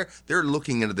 and so they're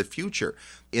looking into the future.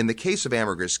 In the case of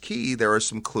Ambergris Caye, there are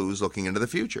some clues looking into the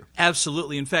future.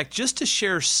 Absolutely. In fact, just to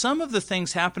share some of the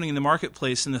things happening in the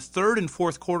marketplace in the third and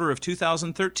fourth quarter of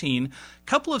 2013, a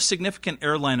couple of significant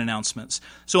airline announcements.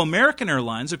 So American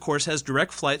Airlines, of course, has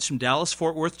direct flights from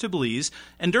Dallas-Fort Worth to Belize,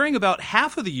 and during about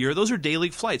half of the year, those are daily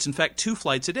flights, in fact, 2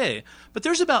 flights a day. But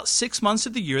there's about 6 months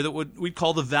of the year that we'd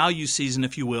call the value season,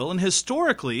 if you will, and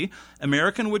historically,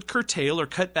 American would curtail or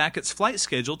cut back its flight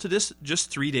schedule to just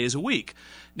 3 days a week.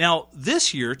 Now,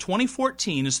 this year,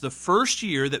 2014, is the first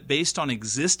year that, based on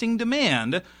existing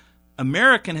demand,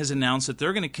 American has announced that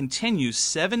they're going to continue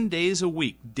 7 days a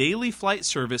week, daily flight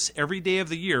service every day of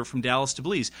the year from Dallas to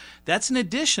Belize. That's an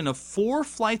addition of 4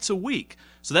 flights a week.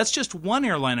 So that's just one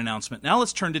airline announcement. Now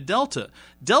let's turn to Delta.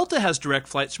 Delta has direct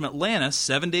flights from Atlanta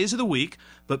 7 days of the week,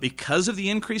 but because of the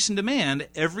increase in demand,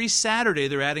 every Saturday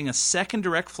they're adding a second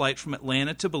direct flight from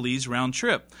Atlanta to Belize round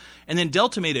trip. And then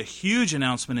Delta made a huge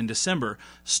announcement in December.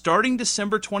 Starting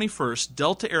December 21st,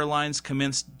 Delta Airlines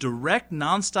commenced direct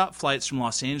nonstop flights from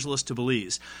Los Angeles to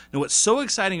Belize. Now what's so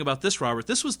exciting about this, Robert,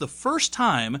 this was the first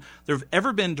time there have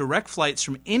ever been direct flights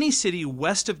from any city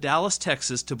west of Dallas,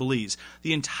 Texas to Belize.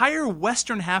 The entire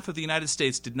western half of the United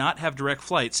States did not have direct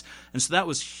flights, and so that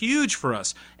was huge for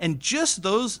us. And just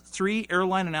those 3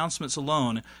 airline announcements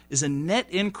alone is a net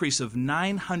increase of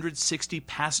 960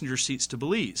 passenger seats to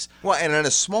Belize. Well, and in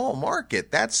a small market,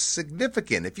 that's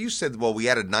significant. If you said, well, we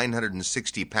added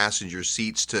 960 passenger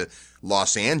seats to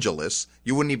Los Angeles,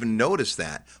 you wouldn't even notice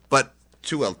that. But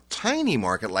to a tiny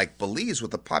market like Belize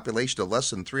with a population of less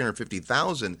than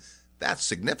 350,000, that's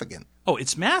significant. Oh,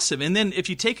 it's massive. And then if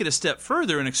you take it a step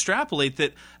further and extrapolate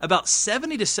that about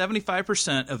 70 to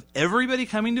 75% of everybody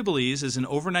coming to Belize as an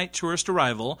overnight tourist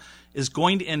arrival is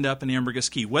going to end up in Ambergris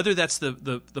Caye, whether that's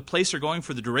the place they're going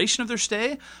for the duration of their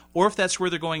stay or if that's where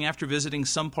they're going after visiting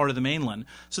some part of the mainland.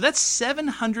 So that's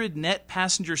 700 net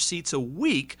passenger seats a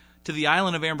week to the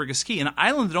island of Ambergris Caye, an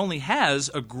island that only has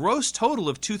a gross total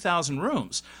of 2,000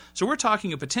 rooms. So we're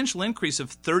talking a potential increase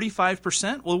of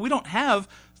 35%. Well, we don't have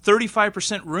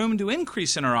 35% room to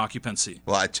increase in our occupancy.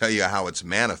 Well, I tell you how it's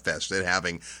manifested,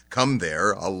 having come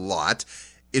there a lot.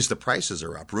 is the prices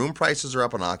are up. Room prices are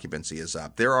up and occupancy is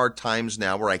up. There are times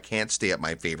now where I can't stay at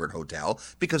my favorite hotel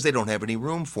because they don't have any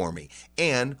room for me.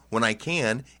 And when I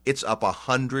can, it's up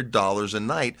 $100 a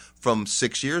night from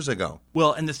 6 years ago.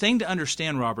 Well, and the thing to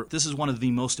understand, Robert, this is one of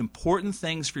the most important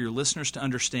things for your listeners to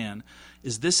understand,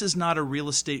 is this is not a real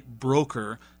estate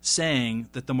broker saying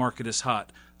that the market is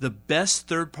hot. The best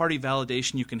third-party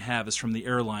validation you can have is from the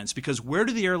airlines, because where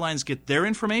do the airlines get their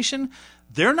information?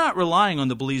 They're not relying on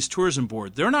the Belize Tourism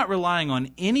Board. They're not relying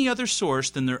on any other source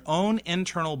than their own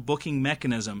internal booking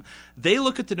mechanism. They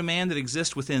look at the demand that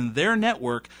exists within their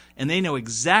network, and they know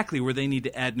exactly where they need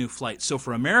to add new flights. So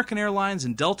for American Airlines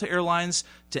and Delta Airlines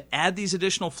to add these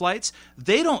additional flights,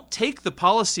 they don't take the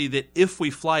policy that if we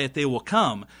fly it, they will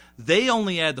come. They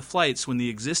only add the flights when the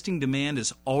existing demand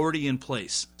is already in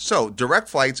place. So, direct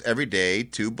flights every day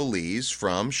to Belize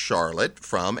from Charlotte,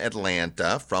 from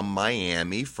Atlanta, from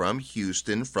Miami, from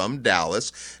Houston, from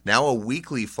Dallas, now a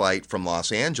weekly flight from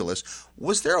Los Angeles.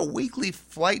 Was there a weekly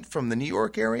flight from the New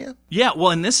York area? Yeah,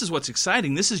 well, and this is what's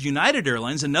exciting. This is United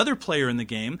Airlines, another player in the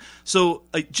game. So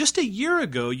just a year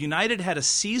ago, United had a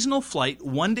seasonal flight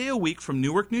 1 day a week from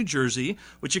Newark, New Jersey,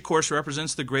 which of course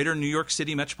represents the greater New York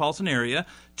City metropolitan area,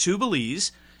 to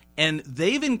Belize. And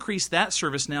they've increased that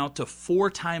service now to 4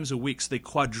 times a week. So they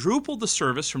quadrupled the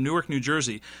service from Newark, New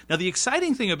Jersey. Now, the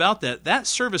exciting thing about that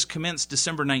service commenced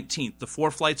December 19th, the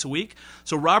 4 flights a week.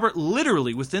 So, Robert,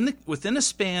 literally within a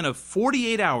span of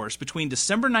 48 hours between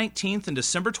December 19th and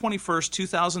December 21st,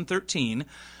 2013,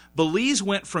 Belize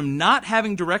went from not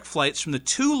having direct flights from the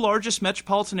 2 largest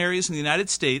metropolitan areas in the United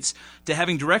States to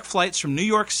having direct flights from New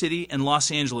York City and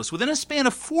Los Angeles within a span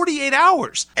of 48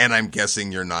 hours. And I'm guessing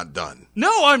you're not done.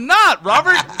 No, I'm not,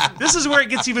 Robert. This is where it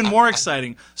gets even more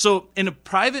exciting. So in a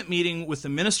private meeting with the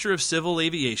Minister of Civil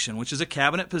Aviation, which is a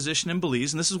cabinet position in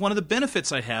Belize, and this is one of the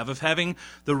benefits I have of having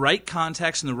the right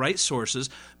contacts and the right sources,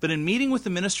 but in meeting with the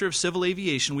Minister of Civil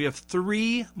Aviation, we have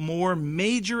 3 more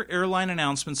major airline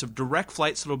announcements of direct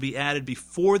flights that will be added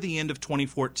before the end of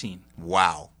 2014.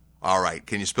 Wow. All right.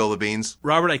 Can you spill the beans?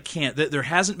 Robert, I can't. There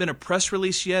hasn't been a press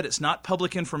release yet. It's not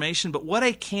public information. But what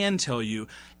I can tell you,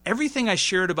 everything I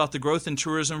shared about the growth in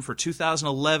tourism for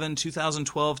 2011,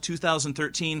 2012,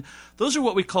 2013, those are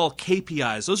what we call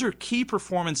KPIs. Those are key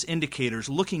performance indicators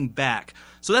looking back.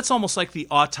 So that's almost like the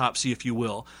autopsy, if you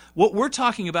will. What we're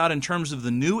talking about in terms of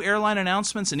the new airline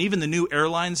announcements and even the new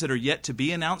airlines that are yet to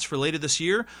be announced for later this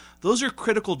year, those are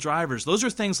critical drivers. Those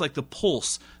are things like the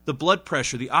pulse, the blood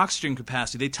pressure, the oxygen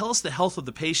capacity. They tell us the health of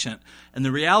the patient. And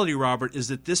the reality, Robert, is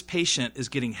that this patient is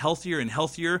getting healthier and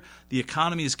healthier. The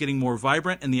economy is getting more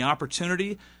vibrant, and the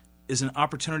opportunity is an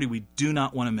opportunity we do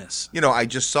not want to miss. You know, I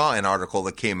just saw an article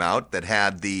that came out that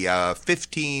had the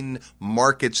 15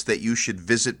 markets that you should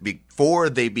visit before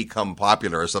they become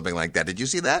popular or something like that. Did you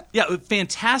see that? Yeah, a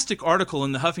fantastic article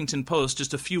in the Huffington Post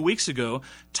just a few weeks ago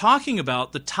talking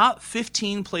about the top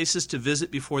 15 places to visit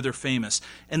before they're famous.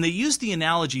 And they used the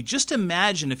analogy, just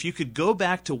imagine if you could go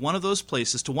back to one of those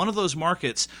places, to one of those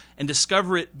markets, and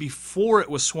discover it before it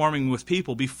was swarming with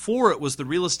people, before it was the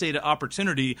real estate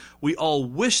opportunity we all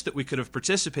wish that we could have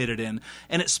participated in.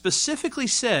 And it specifically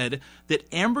said that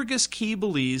Ambergris Caye,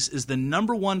 Belize is the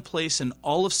 #1 place in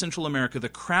all of Central America, the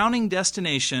crowning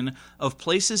destination of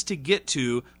places to get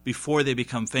to before they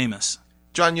become famous.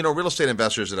 John, you know, real estate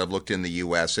investors that have looked in the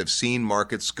U.S. have seen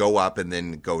markets go up and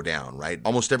then go down, right?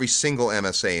 Almost every single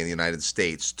MSA in the United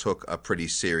States took a pretty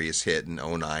serious hit in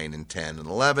 09 and 10 and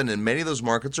 11, and many of those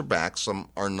markets are back, some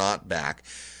are not back.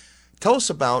 Tell us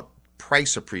about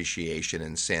price appreciation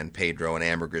in San Pedro and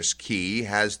Ambergris Caye.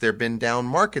 Has there been down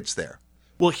markets there?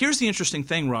 Well, here's the interesting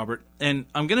thing, Robert, and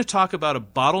I'm going to talk about a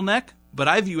bottleneck, but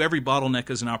I view every bottleneck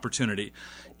as an opportunity.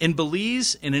 In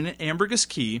Belize and in Ambergris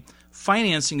Caye,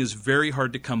 financing is very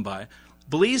hard to come by.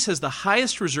 Belize has the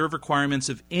highest reserve requirements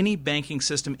of any banking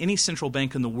system, any central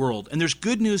bank in the world, and there's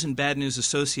good news and bad news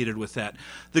associated with that.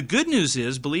 The good news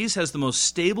is Belize has the most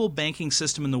stable banking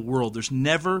system in the world. There's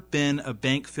never been a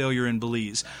bank failure in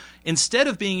Belize. Instead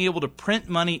of being able to print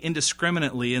money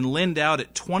indiscriminately and lend out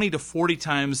at 20 to 40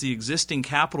 times the existing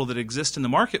capital that exists in the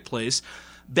marketplace,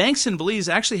 banks in Belize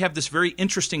actually have this very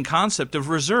interesting concept of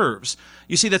reserves.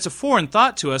 You see, that's a foreign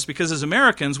thought to us because as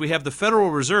Americans, we have the Federal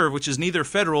Reserve, which is neither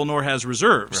federal nor has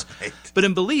reserves. Right. But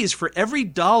in Belize, for every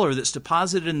dollar that's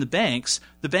deposited in the banks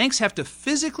have to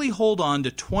physically hold on to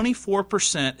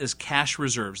 24% as cash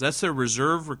reserves. That's their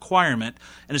reserve requirement,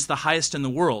 and it's the highest in the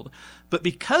world. But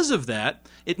because of that,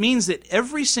 it means that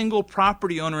every single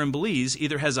property owner in Belize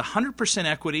either has 100%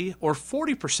 equity or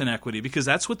 40% equity, because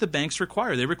that's what the banks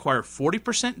require. They require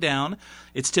 40% down.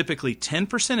 It's typically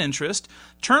 10% interest,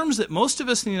 terms that most of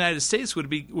us in the United States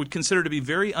would consider to be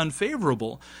very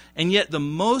unfavorable. And yet the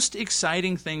most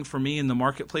exciting thing for me in the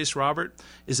marketplace, Robert,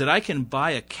 is that I can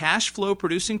buy a cash flow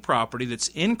producing property that's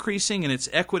increasing in its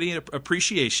equity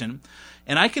appreciation,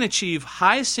 and I can achieve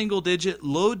high single-digit,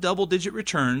 low double-digit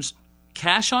returns,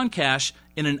 cash on cash,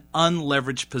 in an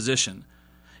unleveraged position.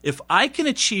 If I can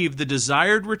achieve the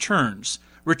desired returns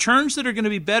that are going to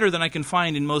be better than I can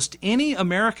find in most any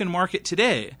American market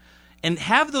today, and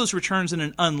have those returns in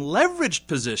an unleveraged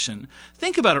position,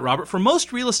 think about it, Robert. For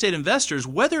most real estate investors,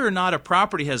 whether or not a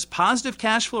property has positive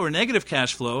cash flow or negative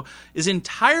cash flow is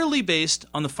entirely based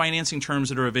on the financing terms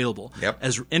that are available. Yep.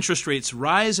 As interest rates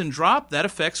rise and drop, that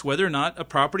affects whether or not a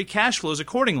property cash flows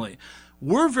accordingly.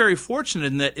 We're very fortunate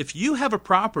in that if you have a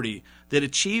property that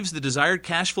achieves the desired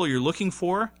cash flow you're looking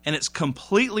for and it's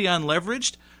completely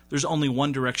unleveraged, there's only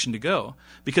one direction to go.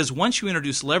 Because once you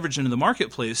introduce leverage into the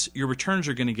marketplace, your returns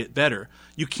are going to get better.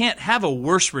 You can't have a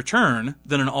worse return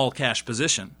than an all-cash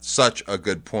position. Such a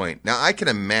good point. Now, I can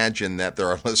imagine that there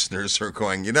are listeners who are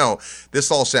going,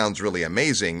 this all sounds really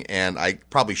amazing, and I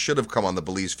probably should have come on the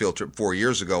Belize field trip 4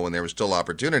 years ago when there was still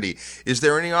opportunity. Is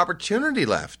there any opportunity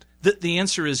left? The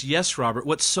answer is yes, Robert.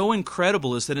 What's so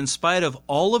incredible is that in spite of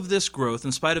all of this growth,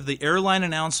 in spite of the airline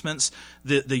announcements,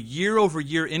 the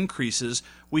year-over-year increases,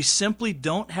 we simply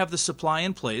don't have the supply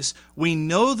in place. We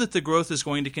know that the growth is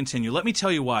going to continue. Let me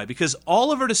tell you why. Because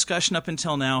all of our discussion up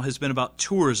until now has been about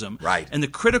tourism. Right. And the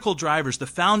critical drivers, the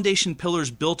foundation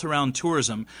pillars built around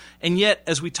tourism. And yet,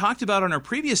 as we talked about on our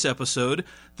previous episode,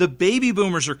 the baby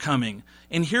boomers are coming.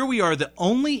 And here we are, the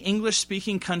only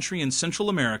English-speaking country in Central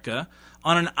America,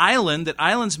 on an island that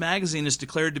Islands Magazine has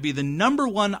declared to be the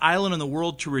 #1 island in the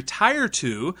world to retire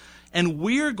to, and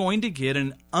we're going to get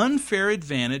an unfair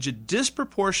advantage, a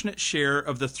disproportionate share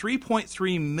of the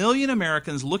 3.3 million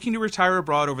Americans looking to retire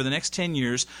abroad over the next 10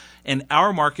 years, and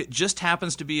our market just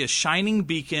happens to be a shining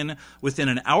beacon within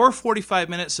an hour 45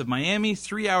 minutes of Miami,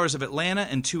 3 hours of Atlanta,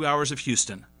 and 2 hours of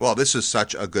Houston. Well, this is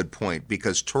such a good point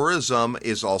because tourism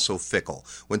is also fickle.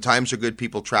 When times are good,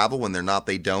 people travel. When they're not,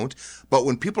 they don't. But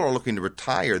when people are looking to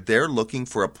retire, they're looking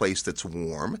for a place that's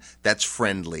warm, that's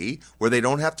friendly, where they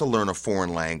don't have to learn a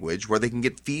foreign language, where they can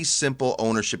get fee-simple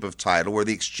ownership of title, where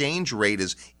the exchange rate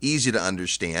is easy to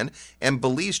understand, and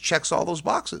Belize checks all those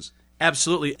boxes.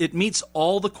 Absolutely. It meets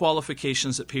all the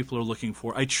qualifications that people are looking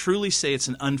for. I truly say it's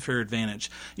an unfair advantage.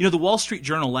 The Wall Street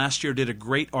Journal last year did a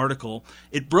great article.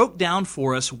 It broke down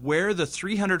for us where the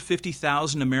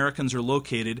 350,000 Americans are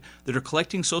located that are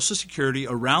collecting Social Security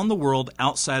around the world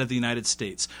outside of the United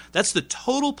States. That's the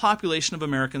total population of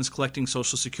Americans collecting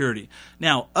Social Security.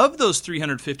 Now, of those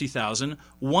 350,000,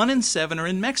 1 in 7 are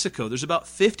in Mexico. There's about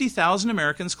 50,000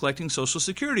 Americans collecting Social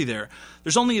Security there.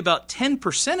 There's only about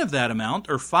 10% of that amount,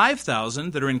 or 5,000,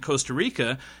 that are in Costa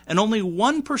Rica, and only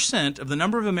 1% of the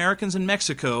number of Americans in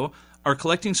Mexico are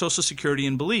collecting Social Security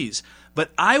in Belize.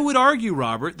 But I would argue,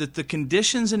 Robert, that the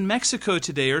conditions in Mexico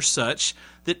today are such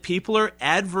that people are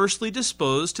adversely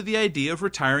disposed to the idea of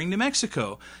retiring to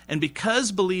Mexico. And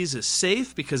because Belize is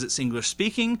safe, because it's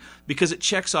English-speaking, because it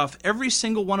checks off every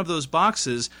single one of those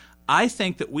boxes, I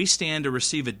think that we stand to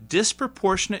receive a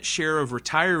disproportionate share of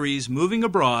retirees moving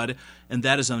abroad, and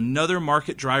that is another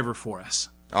market driver for us.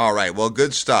 All right. Well,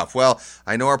 good stuff. Well,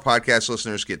 I know our podcast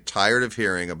listeners get tired of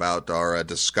hearing about our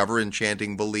Discover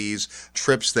Enchanting Belize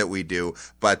trips that we do,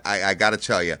 but I got to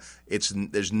tell you,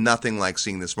 there's nothing like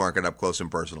seeing this market up close and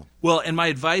personal. Well, and my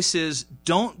advice is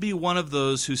don't be one of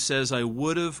those who says I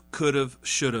would have, could have,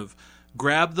 should have.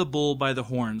 Grab the bull by the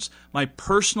horns. My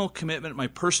personal commitment, my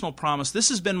personal promise. This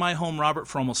has been my home, Robert,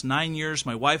 for almost 9 years.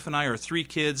 My wife and I are 3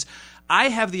 kids. I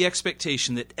have the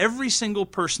expectation that every single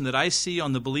person that I see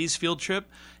on the Belize field trip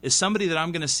is somebody that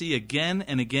I'm going to see again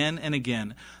and again and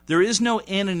again. There is no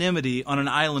anonymity on an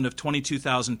island of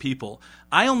 22,000 people.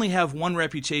 I only have one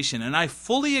reputation, and I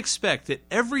fully expect that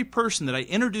every person that I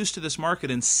introduce to this market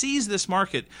and sees this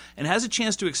market and has a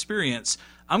chance to experience,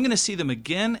 I'm going to see them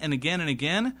again and again and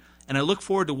again, and I look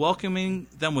forward to welcoming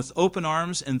them with open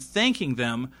arms and thanking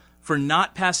them for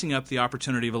not passing up the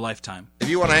opportunity of a lifetime. If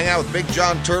you want to hang out with Big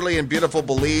John Turley in beautiful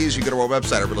Belize, you go to our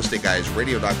website at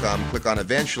realestateguysradio.com, click on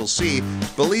events, you'll see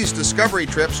Belize Discovery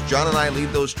Trips. John and I lead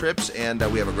those trips, and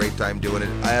we have a great time doing it.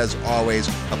 As always,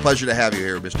 a pleasure to have you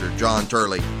here, Mr. John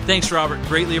Turley. Thanks, Robert.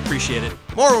 Greatly appreciate it.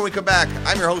 More when we come back.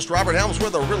 I'm your host, Robert Helms.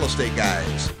 We're the Real Estate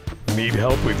Guys. Need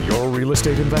help with your real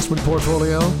estate investment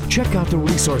portfolio? Check out the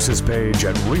resources page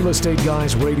at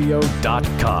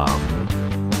realestateguysradio.com.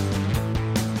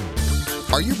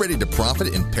 Are you ready to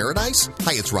profit in paradise?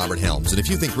 Hi, it's Robert Helms, and if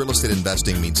you think real estate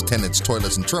investing means tenants,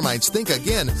 toilets, and termites, think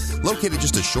again. Located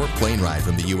just a short plane ride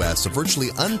from the U.S., a virtually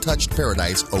untouched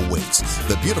paradise awaits,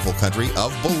 the beautiful country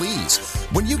of Belize.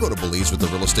 When you go to Belize with the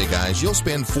Real Estate Guys, you'll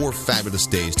spend 4 fabulous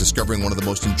days discovering one of the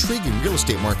most intriguing real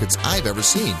estate markets I've ever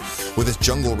seen. With its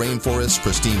jungle rainforests,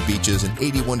 pristine beaches, and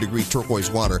 81-degree turquoise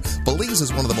water, Belize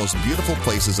is one of the most beautiful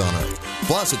places on earth.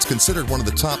 Plus, it's considered one of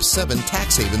the top 7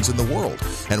 tax havens in the world.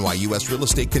 And while U.S. real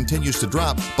estate continues to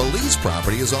drop, Belize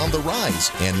property is on the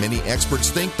rise, and many experts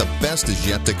think the best is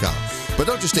yet to come. But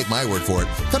don't just take my word for it.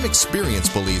 Come experience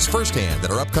Belize firsthand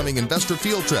at our upcoming investor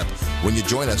field trip. When you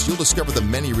join us, you'll discover the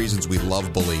many reasons we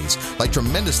love Belize, like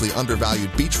tremendously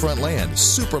undervalued beachfront land,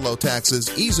 super low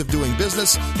taxes, ease of doing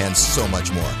business, and so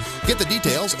much more. Get the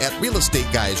details at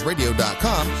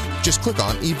realestateguysradio.com. Just click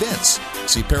on events.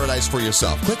 See paradise for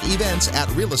yourself. Click events at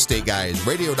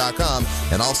realestateguysradio.com,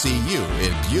 and I'll see you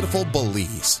in beautiful Belize.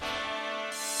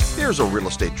 Here's a real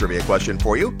estate trivia question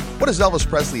for you. What does Elvis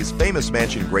Presley's famous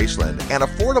mansion Graceland and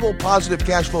affordable positive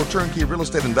cash flow turnkey real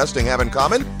estate investing have in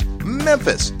common?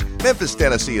 Memphis. Memphis,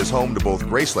 Tennessee is home to both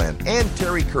Graceland and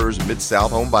Terry Kerr's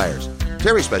Mid-South home buyers.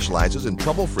 Terry specializes in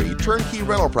trouble-free turnkey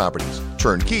rental properties.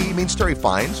 Turnkey means Terry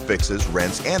finds, fixes,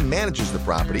 rents, and manages the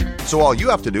property, so all you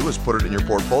have to do is put it in your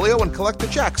portfolio and collect the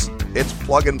checks. It's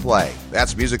plug and play.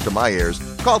 That's music to my ears.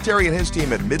 Call Terry and his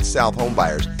team at Mid-South Home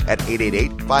Buyers at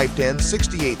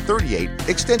 888-510-6838,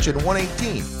 extension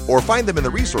 118, or find them in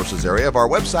the resources area of our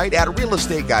website at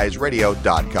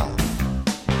realestateguysradio.com.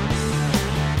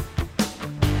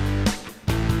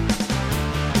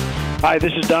 Hi,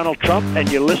 this is Donald Trump,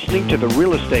 and you're listening to The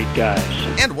Real Estate Guys.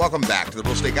 And welcome back to the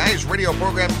Real Estate Guys radio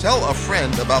program. Tell a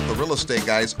friend about the Real Estate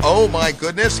Guys. Oh my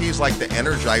goodness, he's like the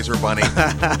Energizer Bunny.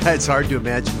 It's hard to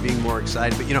imagine being more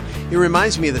excited. But, it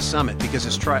reminds me of the summit because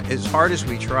as hard as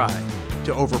we try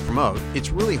to overpromote, it's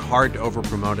really hard to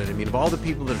overpromote it. I mean, of all the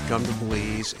people that have come to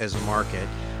Belize as a market,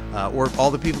 or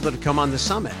all the people that have come on the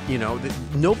summit,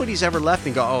 nobody's ever left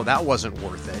and go, oh, that wasn't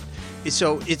worth it.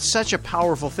 So it's such a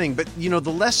powerful thing. But, the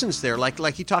lessons there,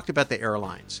 like he talked about the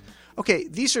airlines. Okay,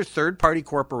 these are third-party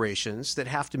corporations that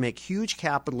have to make huge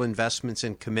capital investments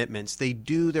and commitments. They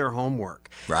do their homework.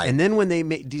 Right. And then when they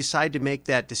decide to make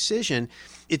that decision,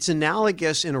 it's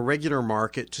analogous in a regular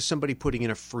market to somebody putting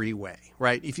in a freeway,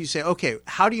 right? If you say, okay,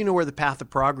 how do you know where the path of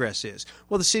progress is?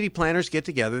 Well, the city planners get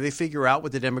together. They figure out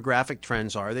what the demographic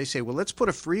trends are. They say, well, let's put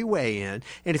a freeway in.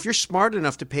 And if you're smart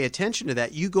enough to pay attention to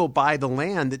that, you go buy the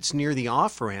land that's near the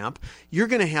off-ramp. You're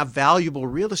going to have valuable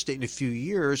real estate in a few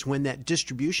years when that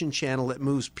distribution channel that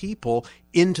moves people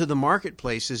into the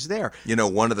marketplace is there.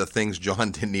 One of the things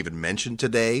John didn't even mention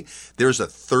today, there's a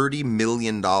 $30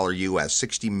 million U.S.,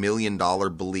 $60 million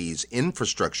Belize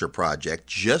infrastructure project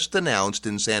just announced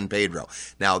in San Pedro.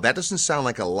 Now, that doesn't sound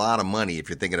like a lot of money if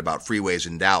you're thinking about freeways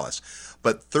in Dallas,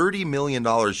 but $30 million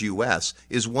U.S.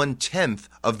 is 1/10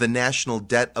 of the national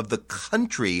debt of the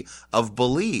country of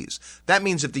Belize. That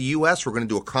means if the U.S. were going to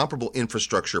do a comparable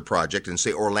infrastructure project in,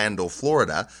 say, Orlando,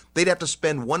 Florida, they'd have to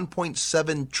spend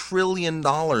 $1.7 trillion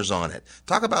on it.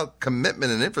 Talk about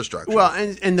commitment and infrastructure. Well,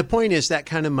 and the point is that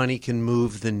kind of money can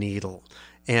move the needle.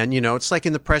 And, it's like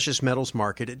in the precious metals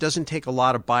market. It doesn't take a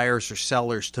lot of buyers or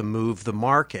sellers to move the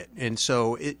market. And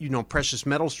so, precious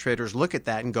metals traders look at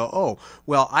that and go, oh,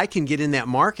 well, I can get in that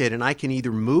market and I can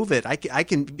either move it. I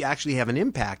can actually have an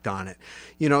impact on it.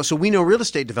 So we know real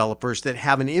estate developers that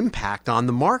have an impact on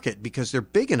the market because they're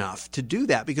big enough to do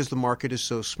that because the market is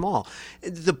so small.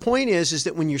 The point is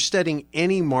that when you're studying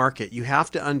any market, you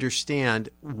have to understand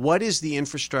what is the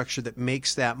infrastructure that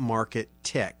makes that market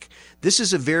tick. This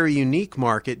is a very unique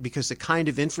market because the kind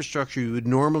of infrastructure you would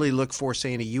normally look for,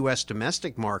 say, in a U.S.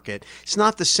 domestic market, it's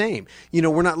not the same.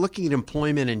 We're not looking at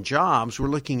employment and jobs. We're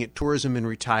looking at tourism and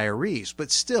retirees.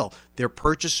 But still, they're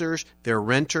purchasers, they're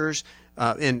renters.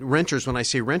 And renters, when I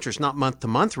say renters, not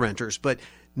month-to-month renters, but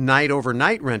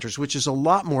night-overnight renters, which is a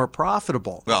lot more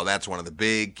profitable. Well, that's one of the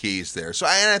big keys there. So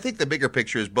I think the bigger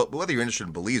picture is, but whether you're interested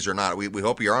in Belize or not, we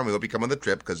hope you are, and we hope you come on the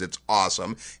trip because it's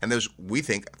awesome. And there's, we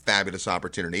think, fabulous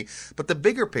opportunity. But the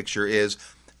bigger picture is,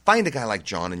 find a guy like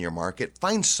John in your market.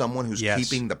 Find someone who's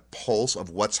keeping the pulse of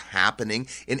what's happening.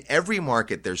 In every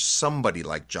market, there's somebody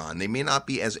like John. They may not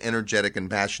be as energetic and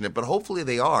passionate, but hopefully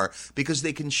they are because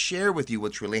they can share with you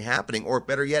what's really happening. Or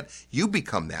better yet, you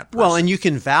become that person. Well, and you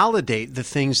can validate the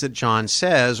things that John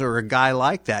says or a guy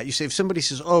like that. You say, if somebody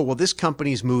says, oh, well, this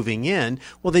company's moving in,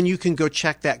 well, then you can go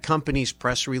check that company's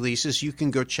press releases. You can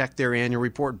go check their annual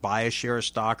report, buy a share of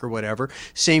stock or whatever.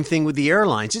 Same thing with the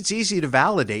airlines. It's easy to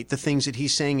validate the things that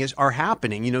he's saying saying are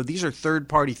happening. These are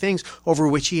third-party things over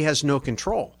which he has no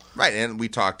control. Right, and we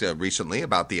talked recently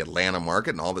about the Atlanta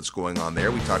market and all that's going on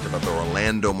there. We talked about the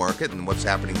Orlando market and what's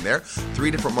happening there. 3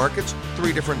 different markets,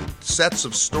 3 different sets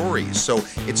of stories. So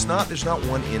there's not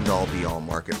one end-all be-all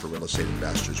market for real estate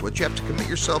investors. What you have to commit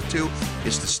yourself to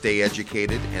is to stay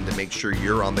educated and to make sure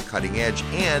you're on the cutting edge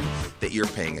and that you're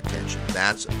paying attention.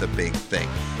 That's the big thing.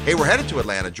 Hey, we're headed to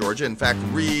Atlanta, Georgia. In fact,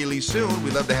 really soon.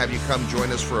 We'd love to have you come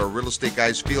join us for a Real Estate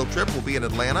Guys field trip. We'll be in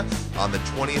Atlanta on the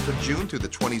 20th of June through the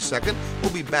 22nd.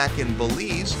 We'll be back in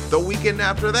Belize the weekend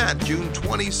after that, June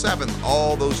 27th.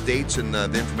 All those dates and the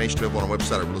information available on our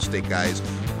website at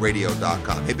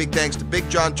realestateguysradio.com. Hey, big thanks to Big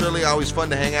John Turley. Always fun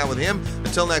to hang out with him.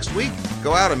 Until next week,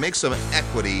 go out and make some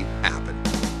equity happen.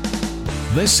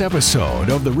 This episode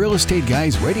of the Real Estate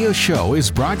Guys radio show is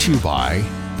brought to you by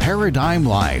Paradigm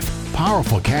Life.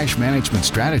 Powerful cash management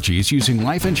strategies using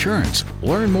life insurance.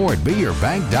 Learn more at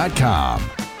beyourbank.com.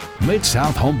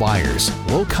 Mid-South Home Buyers,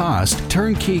 low-cost,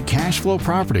 turnkey cash flow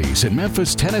properties in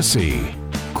Memphis, Tennessee.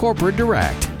 Corporate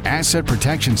Direct, asset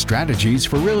protection strategies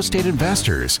for real estate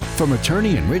investors from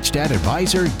attorney and Rich Dad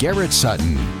advisor Garrett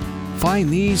Sutton. Find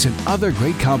these and other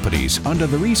great companies under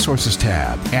the Resources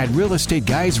tab at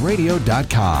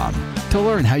realestateguysradio.com. To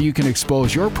learn how you can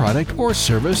expose your product or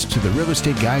service to the Real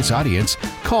Estate Guys audience,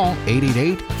 call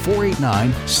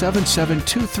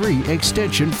 888-489-7723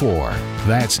 extension 4.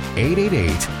 That's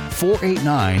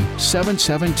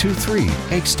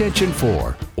 888-489-7723 extension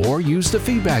 4. Or use the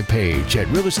feedback page at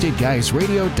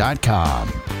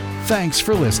realestateguysradio.com. Thanks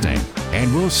for listening,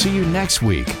 and we'll see you next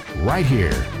week right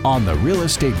here on the Real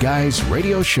Estate Guys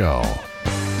radio show.